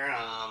anywhere.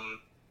 I'm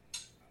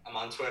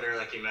on Twitter,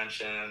 like you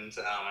mentioned.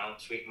 I don't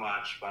tweet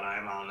much, but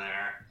I'm on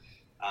there.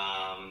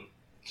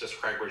 Just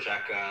Craig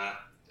Warzecha,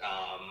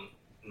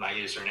 my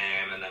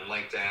username, and then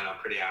LinkedIn. I'm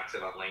pretty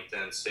active on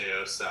LinkedIn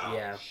too. So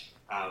Yeah.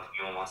 If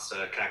anyone wants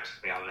to connect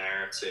with me on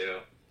there too,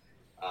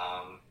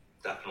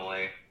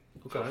 definitely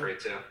feel free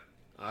to.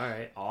 All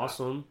right,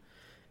 awesome.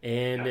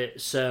 And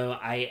so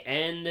I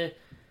end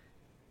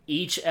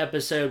each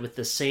episode with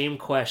the same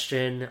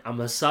question. I'm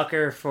a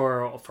sucker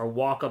for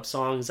walk-up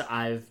songs.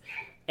 I've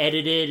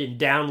edited and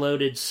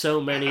downloaded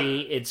so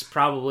many. It's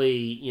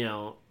probably,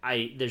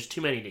 there's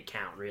too many to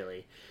count,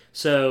 really.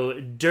 So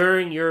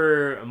during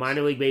your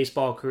minor league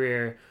baseball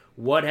career,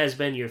 what has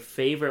been your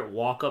favorite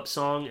walk-up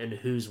song, and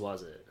whose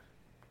was it?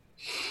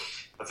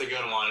 That's a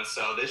good one.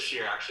 So this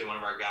year, actually, one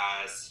of our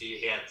guys,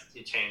 he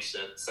changed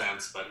it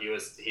since, but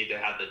he did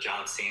have the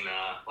John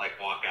Cena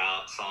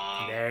walkout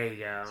song. There you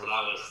go. So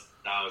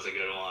that was a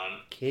good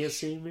one. Can't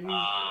see me.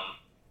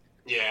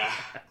 Yeah.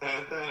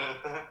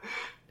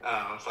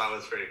 So that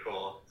was pretty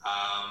cool.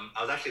 I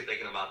was actually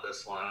thinking about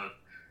this one a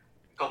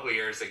couple of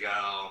years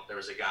ago. There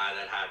was a guy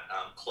that had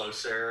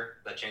Closer,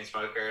 the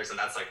Chainsmokers, and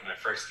that's when it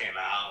first came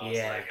out. It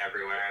was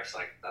everywhere. It's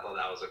I thought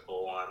that was a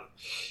cool one.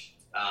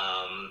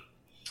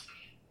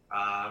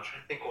 I'm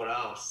trying to think what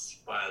else,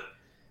 but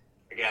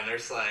again,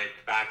 there's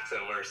back to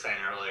what we were saying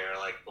earlier,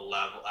 the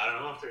level. I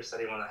don't know if there's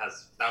anyone that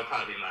would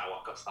probably be my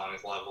walk-up song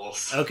is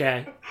Levels.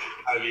 Okay.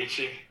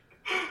 Avicii.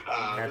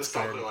 Just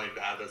something good. like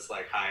that that's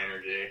high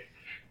energy.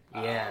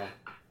 Yeah.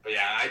 But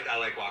yeah, I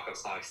like walk-up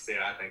songs too.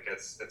 I think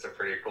it's a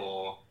pretty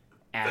cool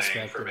aspect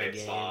thing for of the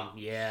baseball.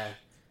 game.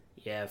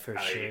 Yeah, for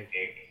sure.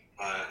 Unique,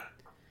 but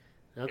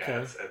okay.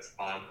 Yeah, it's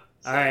fun.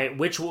 So. All right,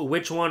 which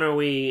one are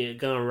we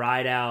gonna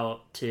ride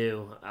out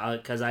to?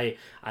 Because I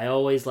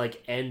always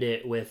end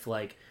it with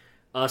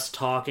us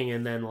talking,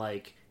 and then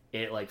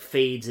it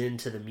fades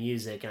into the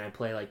music, and I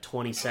play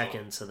 20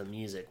 seconds of the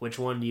music. Which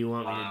one do you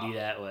want me to do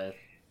that with?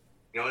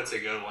 It's a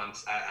good one.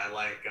 I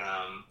like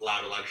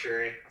Loud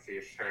Luxury, if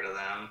you've heard of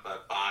them,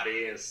 but Body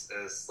is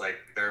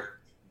they're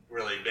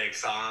really big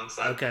songs.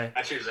 Okay.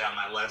 That's usually on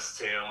my list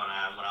too when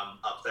I'm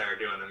up there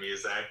doing the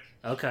music.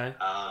 Okay.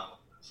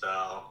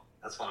 So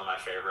that's one of my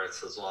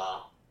favorites as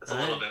well. It's a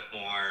little bit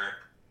more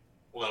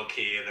low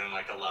key than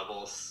a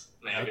Levels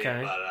maybe,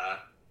 okay. But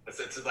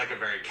it's a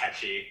very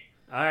catchy.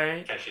 All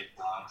right. Catchy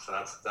song. So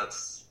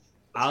that's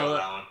go with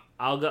that one.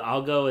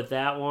 I'll go with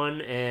that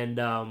one, and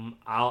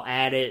I'll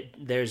add it.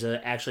 There's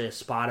actually a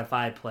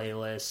Spotify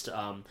playlist,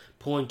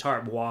 Pulling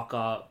Tarp Walk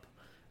Up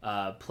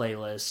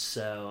playlist.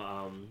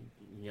 So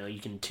you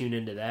can tune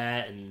into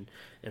that and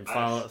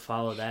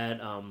follow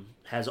that.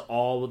 Has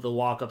all of the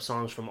walk up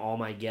songs from all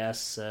my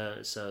guests.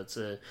 So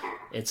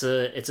it's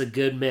a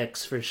good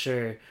mix for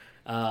sure.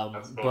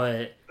 That's cool.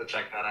 But to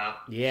check that out.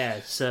 Yeah,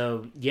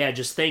 so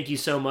just thank you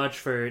so much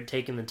for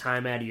taking the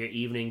time out of your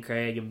evening,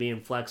 Craig, and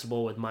being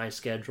flexible with my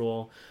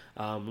schedule.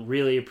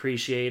 Really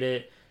appreciate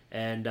it,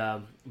 and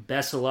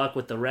best of luck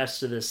with the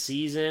rest of the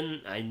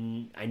season.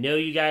 I know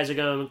you guys are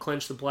going to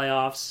clinch the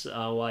playoffs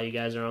while you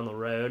guys are on the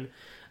road,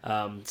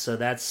 so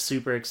that's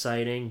super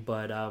exciting.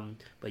 But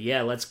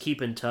yeah, let's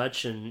keep in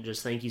touch, and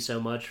just thank you so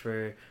much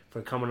for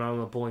coming on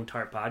the Pulling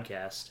Tarp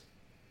Podcast.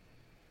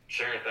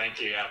 Sure,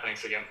 thank you. Yeah,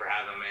 thanks again for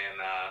having me,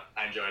 and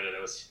I enjoyed it.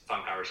 It was a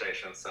fun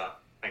conversation, so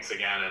thanks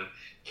again, and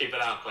keep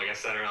it up. Like I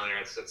said earlier,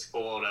 it's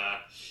cool to.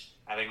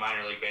 I think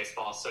minor league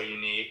baseball is so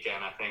unique,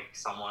 and I think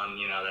someone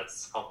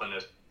that's helping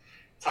to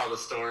tell the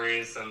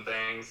stories and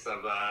things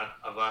of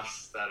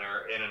us that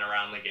are in and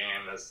around the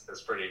game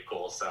is pretty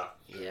cool. So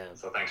yeah.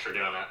 So thanks for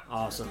doing it.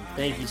 Awesome.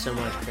 Thank you so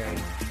much, Craig.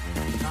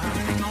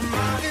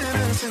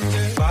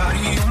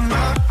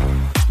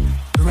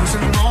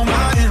 Losing all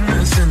my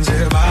innocence,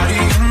 yeah, body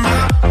in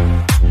my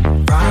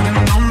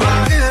riding on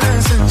my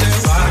innocence,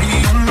 yeah, body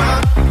in my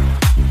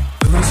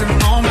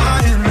losing all my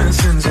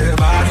innocence, yeah,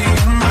 body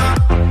in my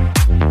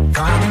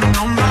riding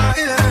on my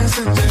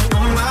innocence, yeah,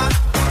 on my.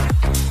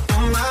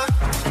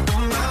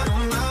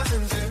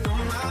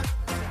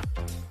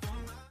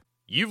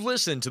 You've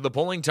listened to the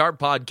Pulling Tarp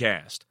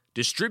Podcast,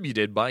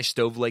 distributed by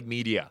Stoveleg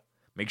Media.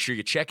 Make sure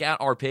you check out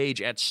our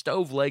page at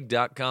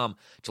stoveleg.com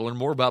to learn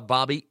more about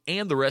Bobby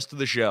and the rest of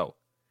the show.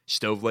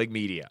 Stoveleg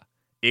Media,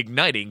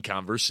 igniting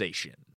conversation.